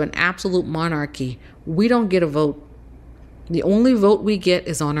rules of an absolute monarchy. We don't get a vote. The only vote we get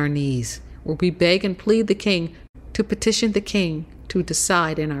is on our knees, where we beg and plead the king to petition the king to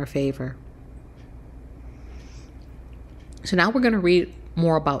decide in our favor. So now we're going to read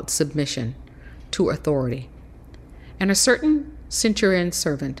more about submission to authority. And a certain centurion's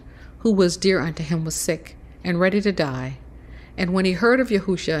servant, who was dear unto him, was sick and ready to die. And when he heard of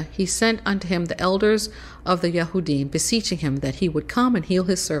Yahusha, he sent unto him the elders of the Yahudim, beseeching him that he would come and heal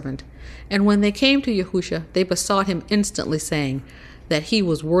his servant. And when they came to Yahusha, they besought him instantly, saying that he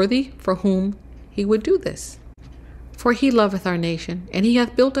was worthy for whom he would do this. For he loveth our nation, and he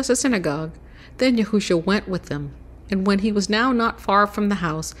hath built us a synagogue. Then Yahusha went with them. And when he was now not far from the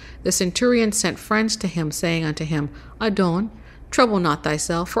house, the centurion sent friends to him, saying unto him, Adon, trouble not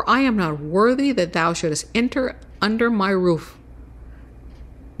thyself, for I am not worthy that thou shouldest enter under my roof.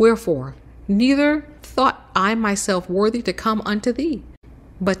 Wherefore, neither thought I myself worthy to come unto thee.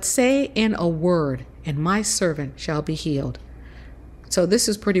 But say in a word, and my servant shall be healed. So this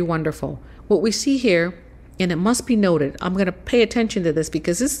is pretty wonderful. What we see here, and it must be noted, I'm going to pay attention to this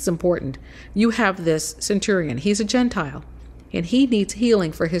because this is important. You have this centurion. He's a Gentile, and he needs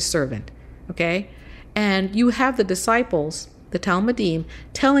healing for his servant. Okay? And you have the disciples, the Talmudim,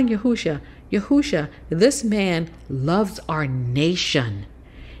 telling Yahusha, this man loves our nation.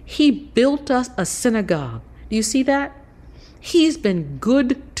 He built us a synagogue. Do you see that? He's been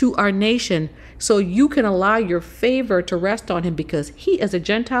good to our nation, so you can allow your favor to rest on him, because he, as a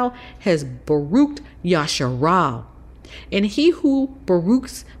Gentile, has baruched Yasharal. And he who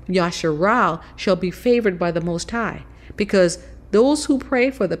baruchs Yasharal shall be favored by the Most High, because those who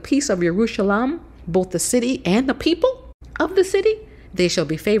pray for the peace of Jerusalem, both the city and the people of the city, they shall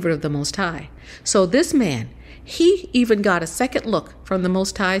be favored of the Most High. So this man, he even got a second look from the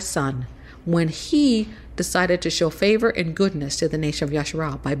Most High's Son when he decided to show favor and goodness to the nation of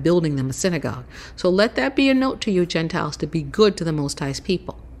Yasharal by building them a synagogue. So let that be a note to you, Gentiles, to be good to the Most High's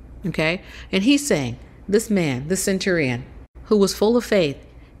people. Okay? And he's saying, this man, this centurion, who was full of faith,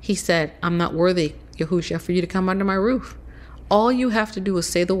 he said, I'm not worthy, Yahusha, for you to come under my roof. All you have to do is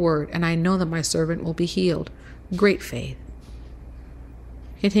say the word, and I know that my servant will be healed. Great faith.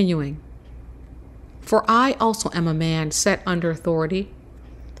 Continuing. For I also am a man set under authority,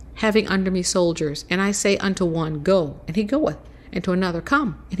 having under me soldiers, and I say unto one, Go, and he goeth, and to another,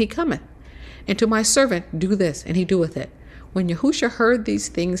 Come, and he cometh, and to my servant, Do this, and he doeth it. When Yahusha heard these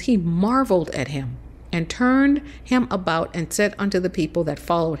things, he marveled at him, and turned him about, and said unto the people that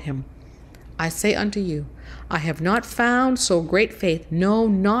followed him, I say unto you, I have not found so great faith, no,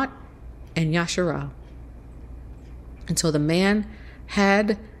 not in Yasharal. And so the man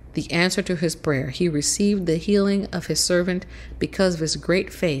had the answer to his prayer. He received the healing of his servant because of his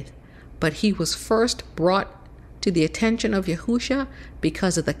great faith. But he was first brought to the attention of Yahushua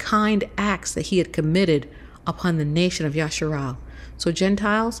because of the kind acts that he had committed upon the nation of Yasharal. So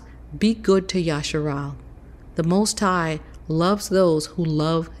Gentiles, be good to Yasharal. The Most High loves those who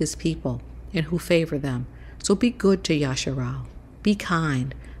love his people and who favor them. So be good to Yasharal. Be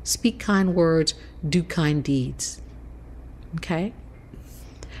kind. Speak kind words. Do kind deeds. Okay?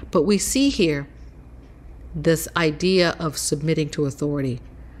 But we see here this idea of submitting to authority.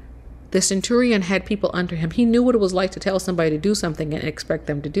 The centurion had people under him. He knew what it was like to tell somebody to do something and expect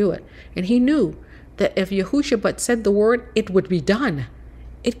them to do it. And he knew that if Yahushua but said the word, it would be done.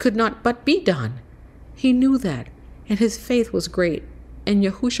 It could not but be done. He knew that. And his faith was great. And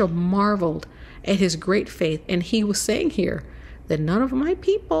Yahushua marveled at his great faith. And he was saying here that none of my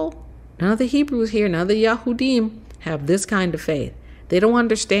people, none of the Hebrews here, none of the Yahudim have this kind of faith. They don't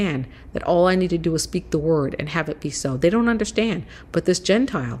understand that all I need to do is speak the word and have it be so. They don't understand. But this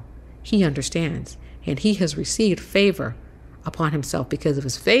Gentile, he understands. And he has received favor upon himself because of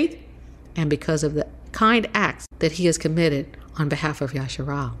his faith and because of the kind acts that he has committed on behalf of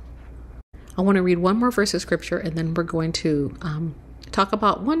Yasharal. I want to read one more verse of scripture, and then we're going to talk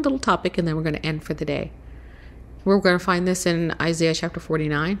about one little topic, and then we're going to end for the day. We're going to find this in Isaiah chapter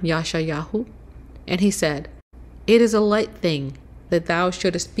 49, Yashayahu. And he said, "It is a light thing that thou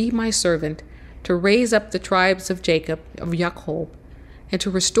shouldest be my servant, to raise up the tribes of Jacob, of Yahuah, and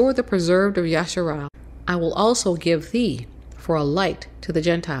to restore the preserved of Yasharal. I will also give thee for a light to the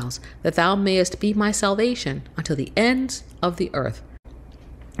Gentiles, that thou mayest be my salvation unto the ends of the earth."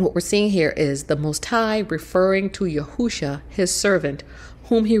 What we're seeing here is the Most High referring to Yahushua, his servant,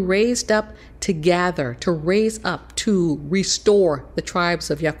 whom he raised up to gather, to raise up, to restore the tribes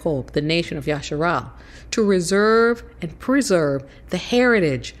of Yaakov, the nation of Yasharal, to reserve and preserve the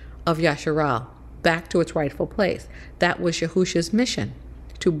heritage of Yasharal back to its rightful place. That was Yahushua's mission,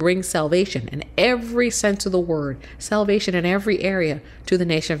 to bring salvation in every sense of the word, salvation in every area to the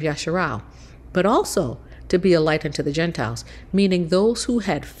nation of Yasharal, but also to be a light unto the Gentiles, meaning those who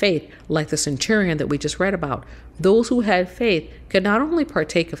had faith, like the centurion that we just read about. Those who had faith could not only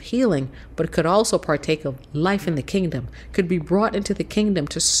partake of healing, but could also partake of life in the kingdom, could be brought into the kingdom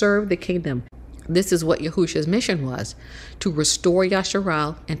to serve the kingdom. This is what Yahushua's mission was, to restore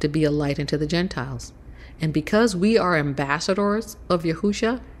Yasharal and to be a light unto the Gentiles. And because we are ambassadors of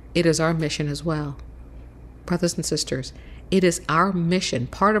Yahushua, it is our mission as well. Brothers and sisters, it is our mission,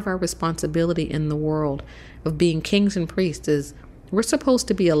 part of our responsibility in the world of being kings and priests is we're supposed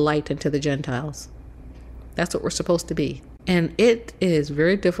to be a light unto the Gentiles. That's what we're supposed to be. And it is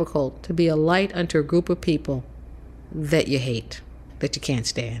very difficult to be a light unto a group of people that you hate, that you can't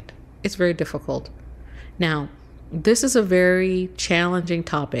stand. It's very difficult. Now, this is a very challenging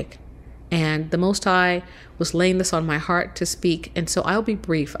topic, and the Most High was laying this on my heart to speak, and so I'll be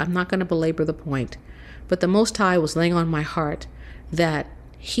brief. I'm not going to belabor the point. But the Most High was laying on my heart that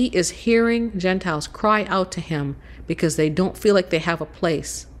he is hearing Gentiles cry out to him because they don't feel like they have a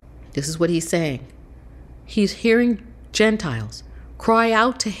place. This is what he's saying. He's hearing Gentiles cry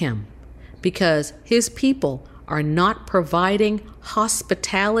out to him because his people are not providing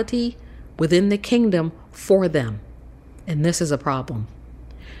hospitality within the kingdom for them. And this is a problem.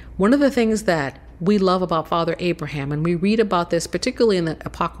 One of the things that we love about Father Abraham, and we read about this particularly in the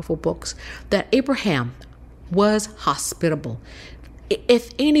apocryphal books, that Abraham was hospitable.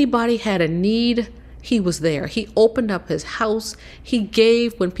 If anybody had a need, he was there. He opened up his house. He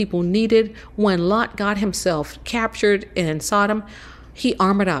gave when people needed. When Lot got himself captured in Sodom, he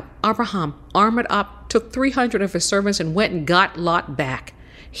armored up. Abraham armored up, took 300 of his servants and went and got Lot back.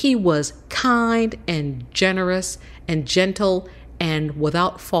 He was kind and generous and gentle and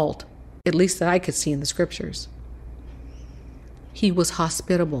without fault, at least that I could see in the scriptures. He was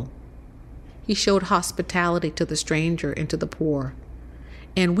hospitable. He showed hospitality to the stranger and to the poor.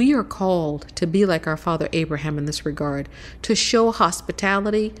 And we are called to be like our father Abraham in this regard, to show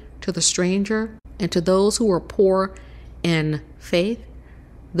hospitality to the stranger and to those who are poor in faith,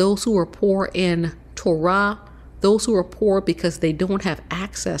 those who are poor in Torah, those who are poor because they don't have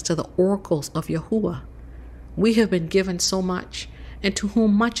access to the oracles of Yahuah. We have been given so much, and to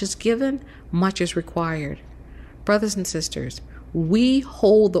whom much is given, much is required. Brothers and sisters, we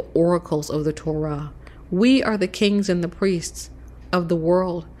hold the oracles of the Torah. We are the kings and the priests of the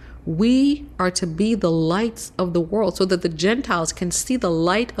world. We are to be the lights of the world so that the Gentiles can see the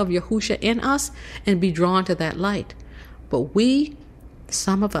light of Yahushua in us and be drawn to that light. But we,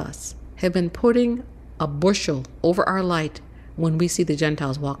 some of us, have been putting a bushel over our light when we see the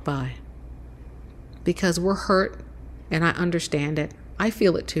Gentiles walk by. Because we're hurt, and I understand it. I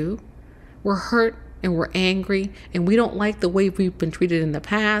feel it too. We're hurt and we're angry, and we don't like the way we've been treated in the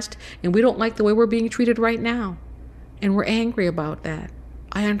past, and we don't like the way we're being treated right now. And we're angry about that.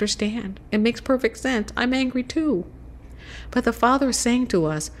 I understand. It makes perfect sense. I'm angry too. But the Father is saying to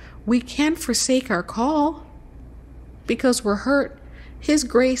us, we can't forsake our call because we're hurt. His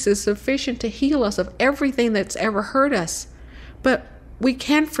grace is sufficient to heal us of everything that's ever hurt us. But we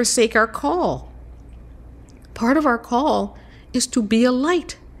can't forsake our call. Part of our call is to be a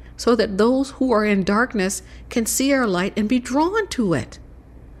light so that those who are in darkness can see our light and be drawn to it.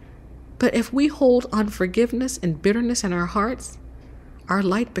 But if we hold unforgiveness and bitterness in our hearts, our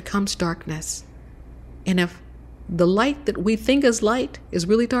light becomes darkness. And if the light that we think is light is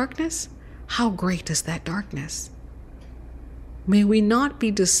really darkness, how great is that darkness? May we not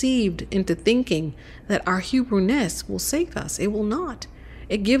be deceived into thinking that our Hebrewness will save us. It will not.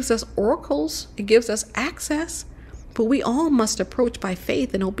 It gives us oracles. It gives us access. But we all must approach by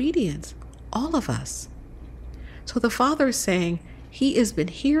faith and obedience. All of us. So the Father is saying he has been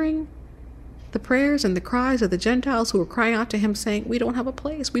hearing the prayers and the cries of the Gentiles who are crying out to him saying, we don't have a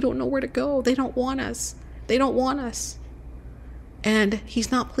place. We don't know where to go. They don't want us. They don't want us. And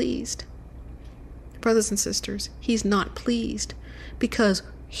he's not pleased. Brothers and sisters, he's not pleased because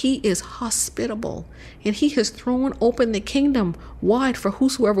he is hospitable and he has thrown open the kingdom wide for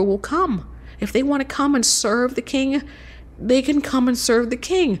whosoever will come. If they want to come and serve the king, they can come and serve the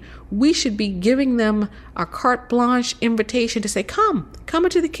king. We should be giving them a carte blanche invitation to say, come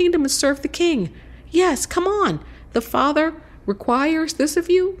into the kingdom and serve the king. Yes, come on. The Father requires this of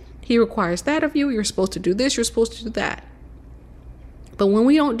you. He requires that of you. You're supposed to do this. You're supposed to do that. But when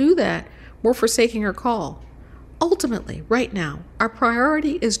we don't do that, we're forsaking our call. Ultimately, right now, our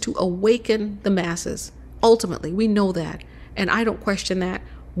priority is to awaken the masses. Ultimately, we know that. And I don't question that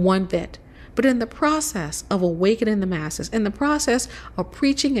one bit. But in the process of awakening the masses, in the process of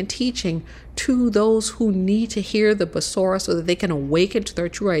preaching and teaching to those who need to hear the Besorah so that they can awaken to their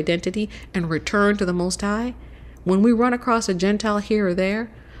true identity and return to the Most High, when we run across a Gentile here or there,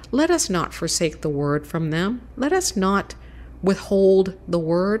 let us not forsake the word from them. Let us not withhold the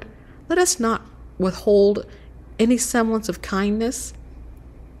word. Let us not withhold any semblance of kindness.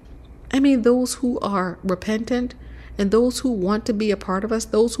 I mean, those who are repentant and those who want to be a part of us,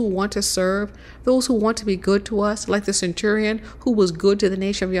 those who want to serve, those who want to be good to us, like the centurion who was good to the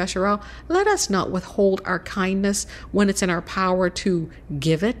nation of Yasharal, let us not withhold our kindness when it's in our power to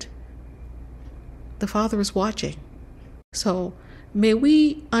give it. The Father is watching. So may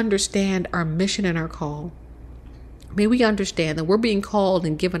we understand our mission and our call. May we understand that we're being called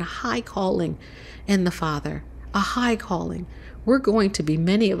and given a high calling in the Father, a high calling. We're going to be,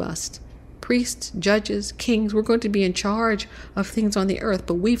 many of us, priests, judges, kings, we're going to be in charge of things on the earth,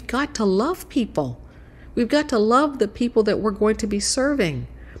 but we've got to love people. We've got to love the people that we're going to be serving.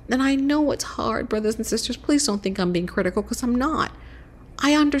 And I know it's hard, brothers and sisters. Please don't think I'm being critical, because I'm not.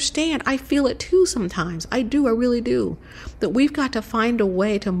 I understand. I feel it too sometimes. I do. I really do. That we've got to find a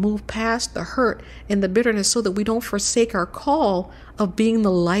way to move past the hurt and the bitterness so that we don't forsake our call of being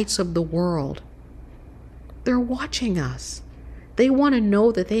the lights of the world. They're watching us. They want to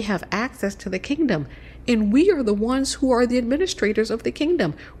know that they have access to the kingdom. And we are the ones who are the administrators of the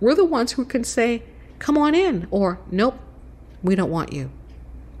kingdom. We're the ones who can say, come on in, or nope, we don't want you.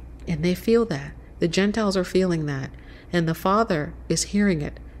 And they feel that. The Gentiles are feeling that. And the Father is hearing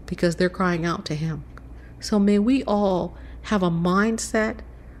it because they're crying out to him. So may we all have a mindset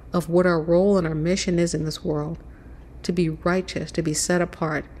of what our role and our mission is in this world. To be righteous, to be set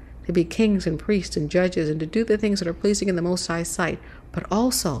apart, to be kings and priests and judges, and to do the things that are pleasing in the Most High's sight, but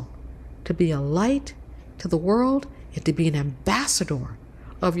also to be a light to the world and to be an ambassador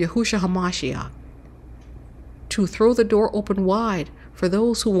of Yahushua HaMashiach. To throw the door open wide for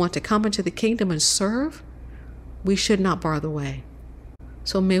those who want to come into the kingdom and serve. We should not bar the way.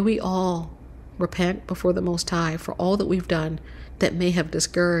 So may we all repent before the Most High for all that we've done that may have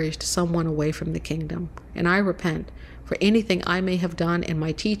discouraged someone away from the kingdom. And I repent for anything I may have done in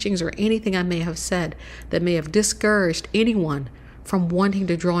my teachings or anything I may have said that may have discouraged anyone from wanting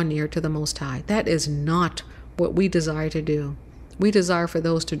to draw near to the Most High. That is not what we desire to do. We desire for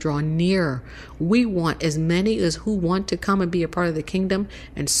those to draw near. We want as many as who want to come and be a part of the kingdom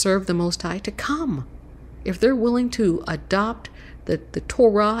and serve the Most High to come. If they're willing to adopt the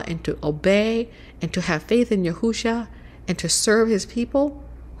Torah and to obey and to have faith in Yahushua and to serve his people,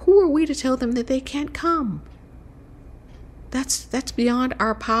 who are we to tell them that they can't come? That's beyond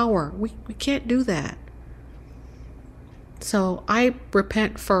our power. We can't do that. So I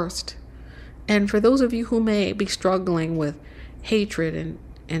repent first And for those of you who may be struggling with hatred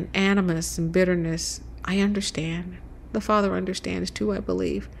and animus and bitterness, I understand. The Father understands too, I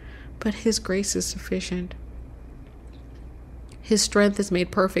believe. But His grace is sufficient. His strength is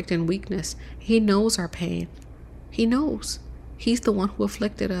made perfect in weakness. He knows our pain. He knows. He's the one who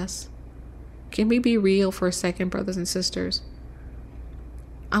afflicted us. Can we be real for a second, brothers and sisters?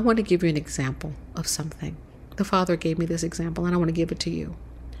 I want to give you an example of something. The Father gave me this example, and I want to give it to you.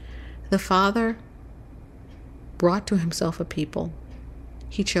 The Father brought to Himself a people.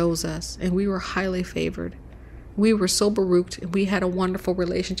 He chose us, and we were highly favored. We were so baruched, and we had a wonderful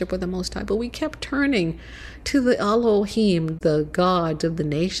relationship with the Most High, but we kept turning to the Elohim, the gods of the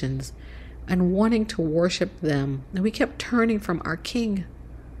nations, and wanting to worship them. And we kept turning from our King.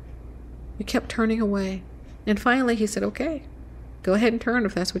 We kept turning away. And finally He said, okay, go ahead and turn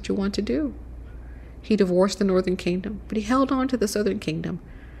if that's what you want to do. He divorced the northern kingdom, but He held on to the southern kingdom.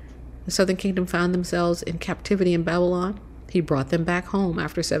 The southern kingdom found themselves in captivity in Babylon. He brought them back home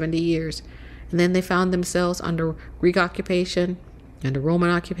after 70 years. And then they found themselves under Greek occupation, under Roman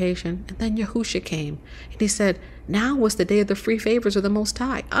occupation. And then Yahuah came. And He said, now was the day of the free favors of the Most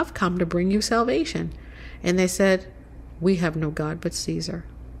High. I've come to bring you salvation. And they said, we have no God but Caesar.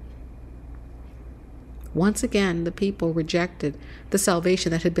 Once again, the people rejected the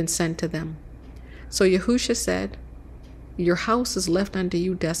salvation that had been sent to them. So Yahuah said, your house is left unto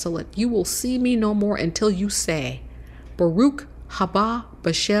you desolate. You will see me no more until you say, Baruch haba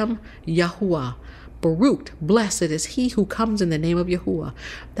b'shem Yahuah. Baruch, blessed is he who comes in the name of Yahuah.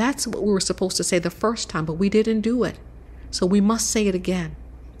 That's what we were supposed to say the first time, but we didn't do it. So we must say it again,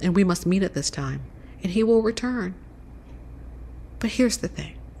 and we must mean it this time, and He will return. But here's the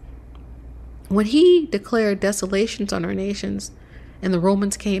thing. When He declared desolations on our nations, and the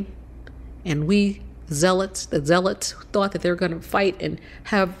Romans came, and the zealots thought that they were going to fight and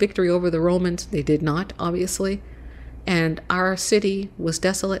have victory over the Romans. They did not, obviously. And our city was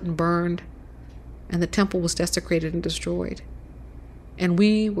desolate and burned, and the temple was desecrated and destroyed. And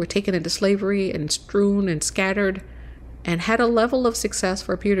we were taken into slavery and strewn and scattered and had a level of success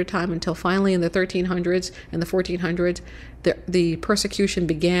for a period of time until finally in the 1300s and the 1400s, the persecution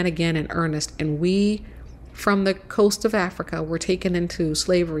began again in earnest. And we, from the coast of Africa, were taken into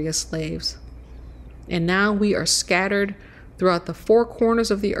slavery as slaves. And now we are scattered throughout the four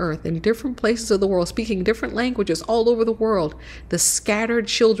corners of the earth, in different places of the world, speaking different languages all over the world, the scattered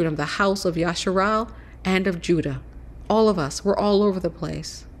children of the house of Yasharal and of Judah. All of us, we're all over the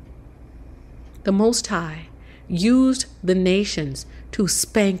place. The Most High used the nations to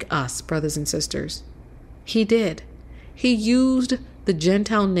spank us, brothers and sisters. He did. He used the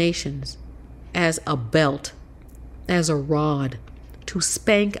Gentile nations as a belt, as a rod, to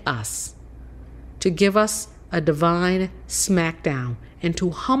spank us, to give us a divine smackdown, and to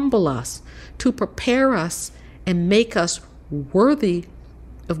humble us, to prepare us and make us worthy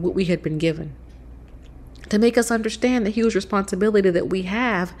of what we had been given, to make us understand the huge responsibility that we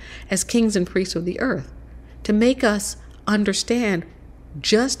have as kings and priests of the earth, to make us understand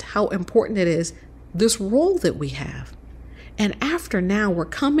just how important it is, this role that we have. And after now, we're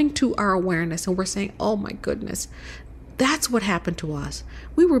coming to our awareness and we're saying, oh my goodness, that's what happened to us.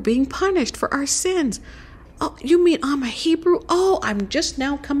 We were being punished for our sins. Oh, you mean I'm a Hebrew? Oh, I'm just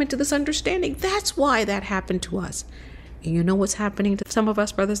now coming to this understanding. That's why that happened to us. And you know what's happening to some of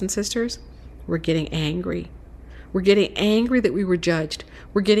us, brothers and sisters? We're getting angry. We're getting angry that we were judged.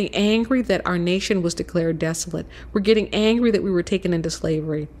 We're getting angry that our nation was declared desolate. We're getting angry that we were taken into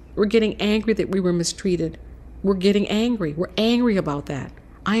slavery. We're getting angry that we were mistreated. We're getting angry. We're angry about that.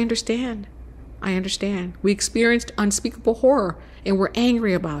 I understand. I understand. We experienced unspeakable horror and we're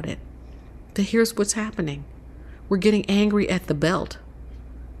angry about it. But here's what's happening. We're getting angry at the belt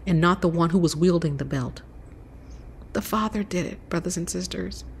and not the one who was wielding the belt. The Father did it, brothers and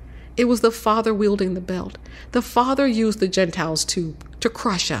sisters. It was the Father wielding the belt. The Father used the Gentiles to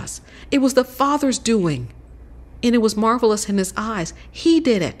crush us. It was the Father's doing, and it was marvelous in His eyes. He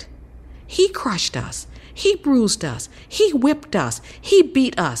did it. He crushed us. He bruised us. He whipped us. He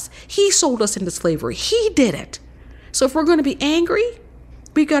beat us. He sold us into slavery. He did it. So if we're going to be angry,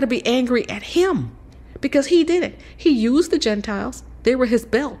 we got to be angry at Him because He did it. He used the Gentiles. They were His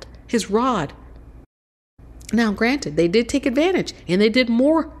belt, His rod. Now, granted, they did take advantage and they did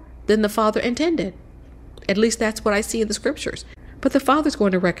more than the Father intended. At least that's what I see in the scriptures. But the Father's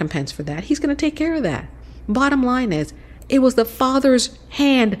going to recompense for that. He's going to take care of that. Bottom line is, it was the Father's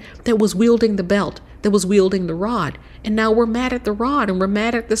hand that was wielding the belt, that was wielding the rod. And now we're mad at the rod and we're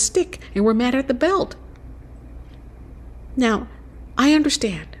mad at the stick and we're mad at the belt. Now, I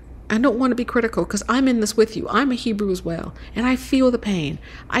understand. I don't want to be critical because I'm in this with you. I'm a Hebrew as well. And I feel the pain.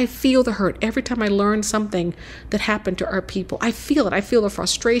 I feel the hurt. Every time I learn something that happened to our people, I feel it. I feel the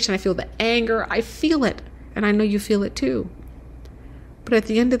frustration. I feel the anger. I feel it. And I know you feel it too. But at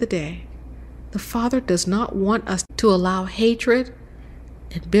the end of the day, the Father does not want us to allow hatred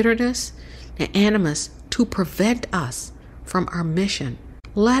and bitterness and animus to prevent us from our mission.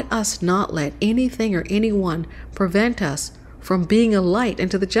 Let us not let anything or anyone prevent us from being a light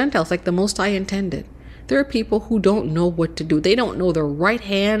into the Gentiles like the Most High intended. There are people who don't know what to do. They don't know their right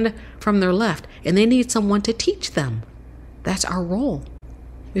hand from their left, and they need someone to teach them. That's our role.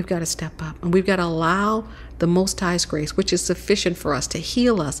 We've got to step up, and we've got to allow the Most High's grace, which is sufficient for us to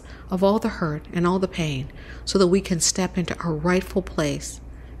heal us of all the hurt and all the pain, so that we can step into our rightful place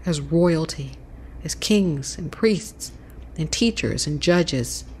as royalty, as kings and priests and teachers and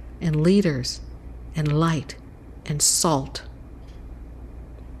judges and leaders and light and salt.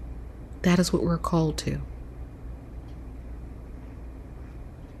 That is what we're called to.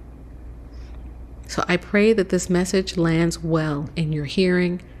 So I pray that this message lands well in your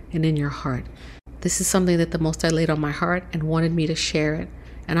hearing and in your heart. This is something that the Most High laid on my heart and wanted me to share it.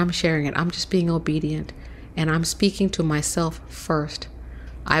 And I'm sharing it. I'm just being obedient. And I'm speaking to myself first.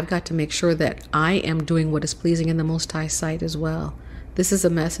 I've got to make sure that I am doing what is pleasing in the Most High's sight as well. This is a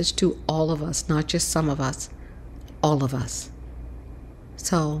message to all of us, not just some of us, all of us.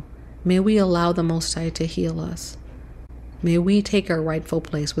 So may we allow the Most High to heal us. May we take our rightful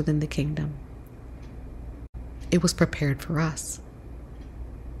place within the kingdom. It was prepared for us.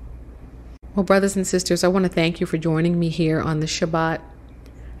 Well, brothers and sisters, I want to thank you for joining me here on the Shabbat.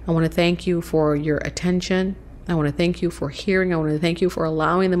 I want to thank you for your attention. I want to thank you for hearing. I want to thank you for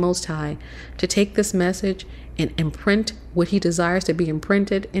allowing the Most High to take this message and imprint what He desires to be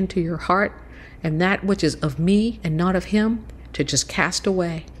imprinted into your heart, and that which is of me and not of Him to just cast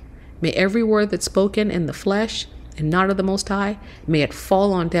away. May every word that's spoken in the flesh and not of the Most High, may it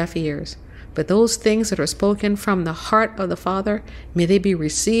fall on deaf ears. But those things that are spoken from the heart of the Father, may they be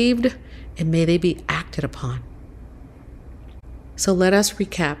received and may they be acted upon. So let us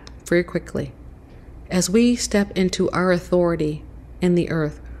recap very quickly. As we step into our authority in the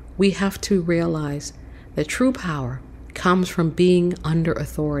earth, we have to realize that true power comes from being under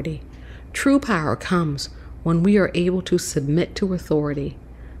authority. True power comes when we are able to submit to authority,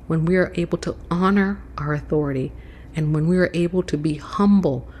 when we are able to honor our authority, and when we are able to be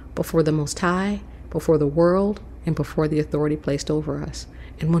humble before the Most High, before the world, and before the authority placed over us.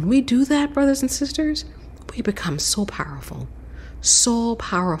 And when we do that, brothers and sisters, we become so powerful, so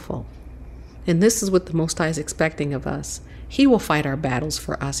powerful. And this is what the Most High is expecting of us. He will fight our battles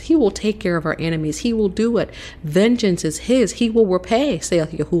for us. He will take care of our enemies. He will do it. Vengeance is His. He will repay,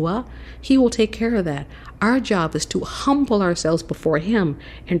 saith Yahuah. He will take care of that. Our job is to humble ourselves before Him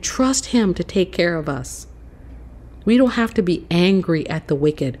and trust Him to take care of us. We don't have to be angry at the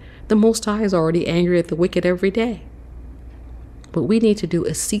wicked. The Most High is already angry at the wicked every day. What we need to do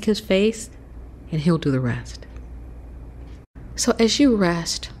is seek His face, and He'll do the rest. So as you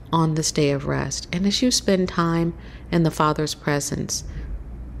rest on this day of rest, and as you spend time in the Father's presence,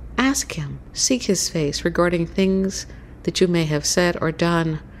 ask Him, seek His face regarding things that you may have said or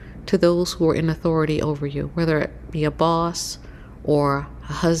done to those who are in authority over you, whether it be a boss or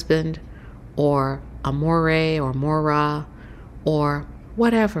a husband or a more or mora, or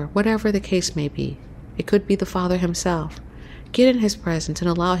whatever the case may be. It could be the Father Himself. Get in His presence and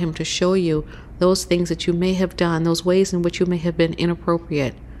allow Him to show you those things that you may have done, those ways in which you may have been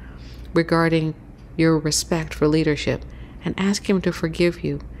inappropriate regarding your respect for leadership, and ask Him to forgive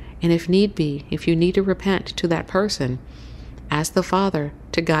you. And if need be, if you need to repent to that person, ask the Father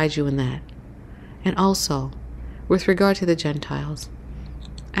to guide you in that. And also, with regard to the Gentiles,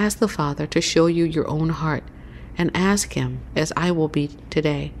 ask the Father to show you your own heart, and ask Him, as I will be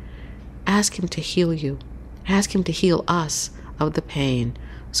today, ask Him to heal you. Ask Him to heal us of the pain,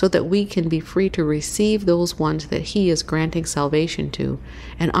 so that we can be free to receive those ones that He is granting salvation to,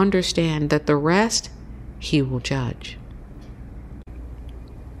 and understand that the rest He will judge.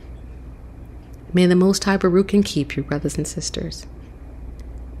 May the Most High Baruch and keep you, brothers and sisters.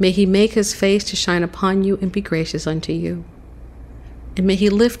 May He make His face to shine upon you and be gracious unto you. And may He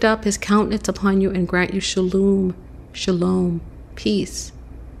lift up His countenance upon you and grant you shalom, shalom, peace.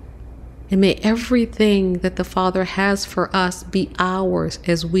 And may everything that the Father has for us be ours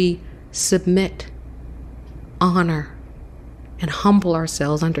as we submit, honor, and humble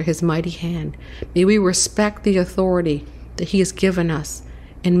ourselves under His mighty hand. May we respect the authority that He has given us,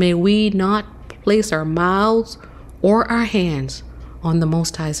 and may we not place our mouths or our hands on the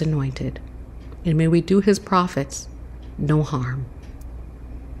Most High's anointed. And may we do His prophets no harm.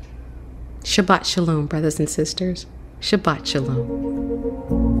 Shabbat Shalom, brothers and sisters. Shabbat Shalom.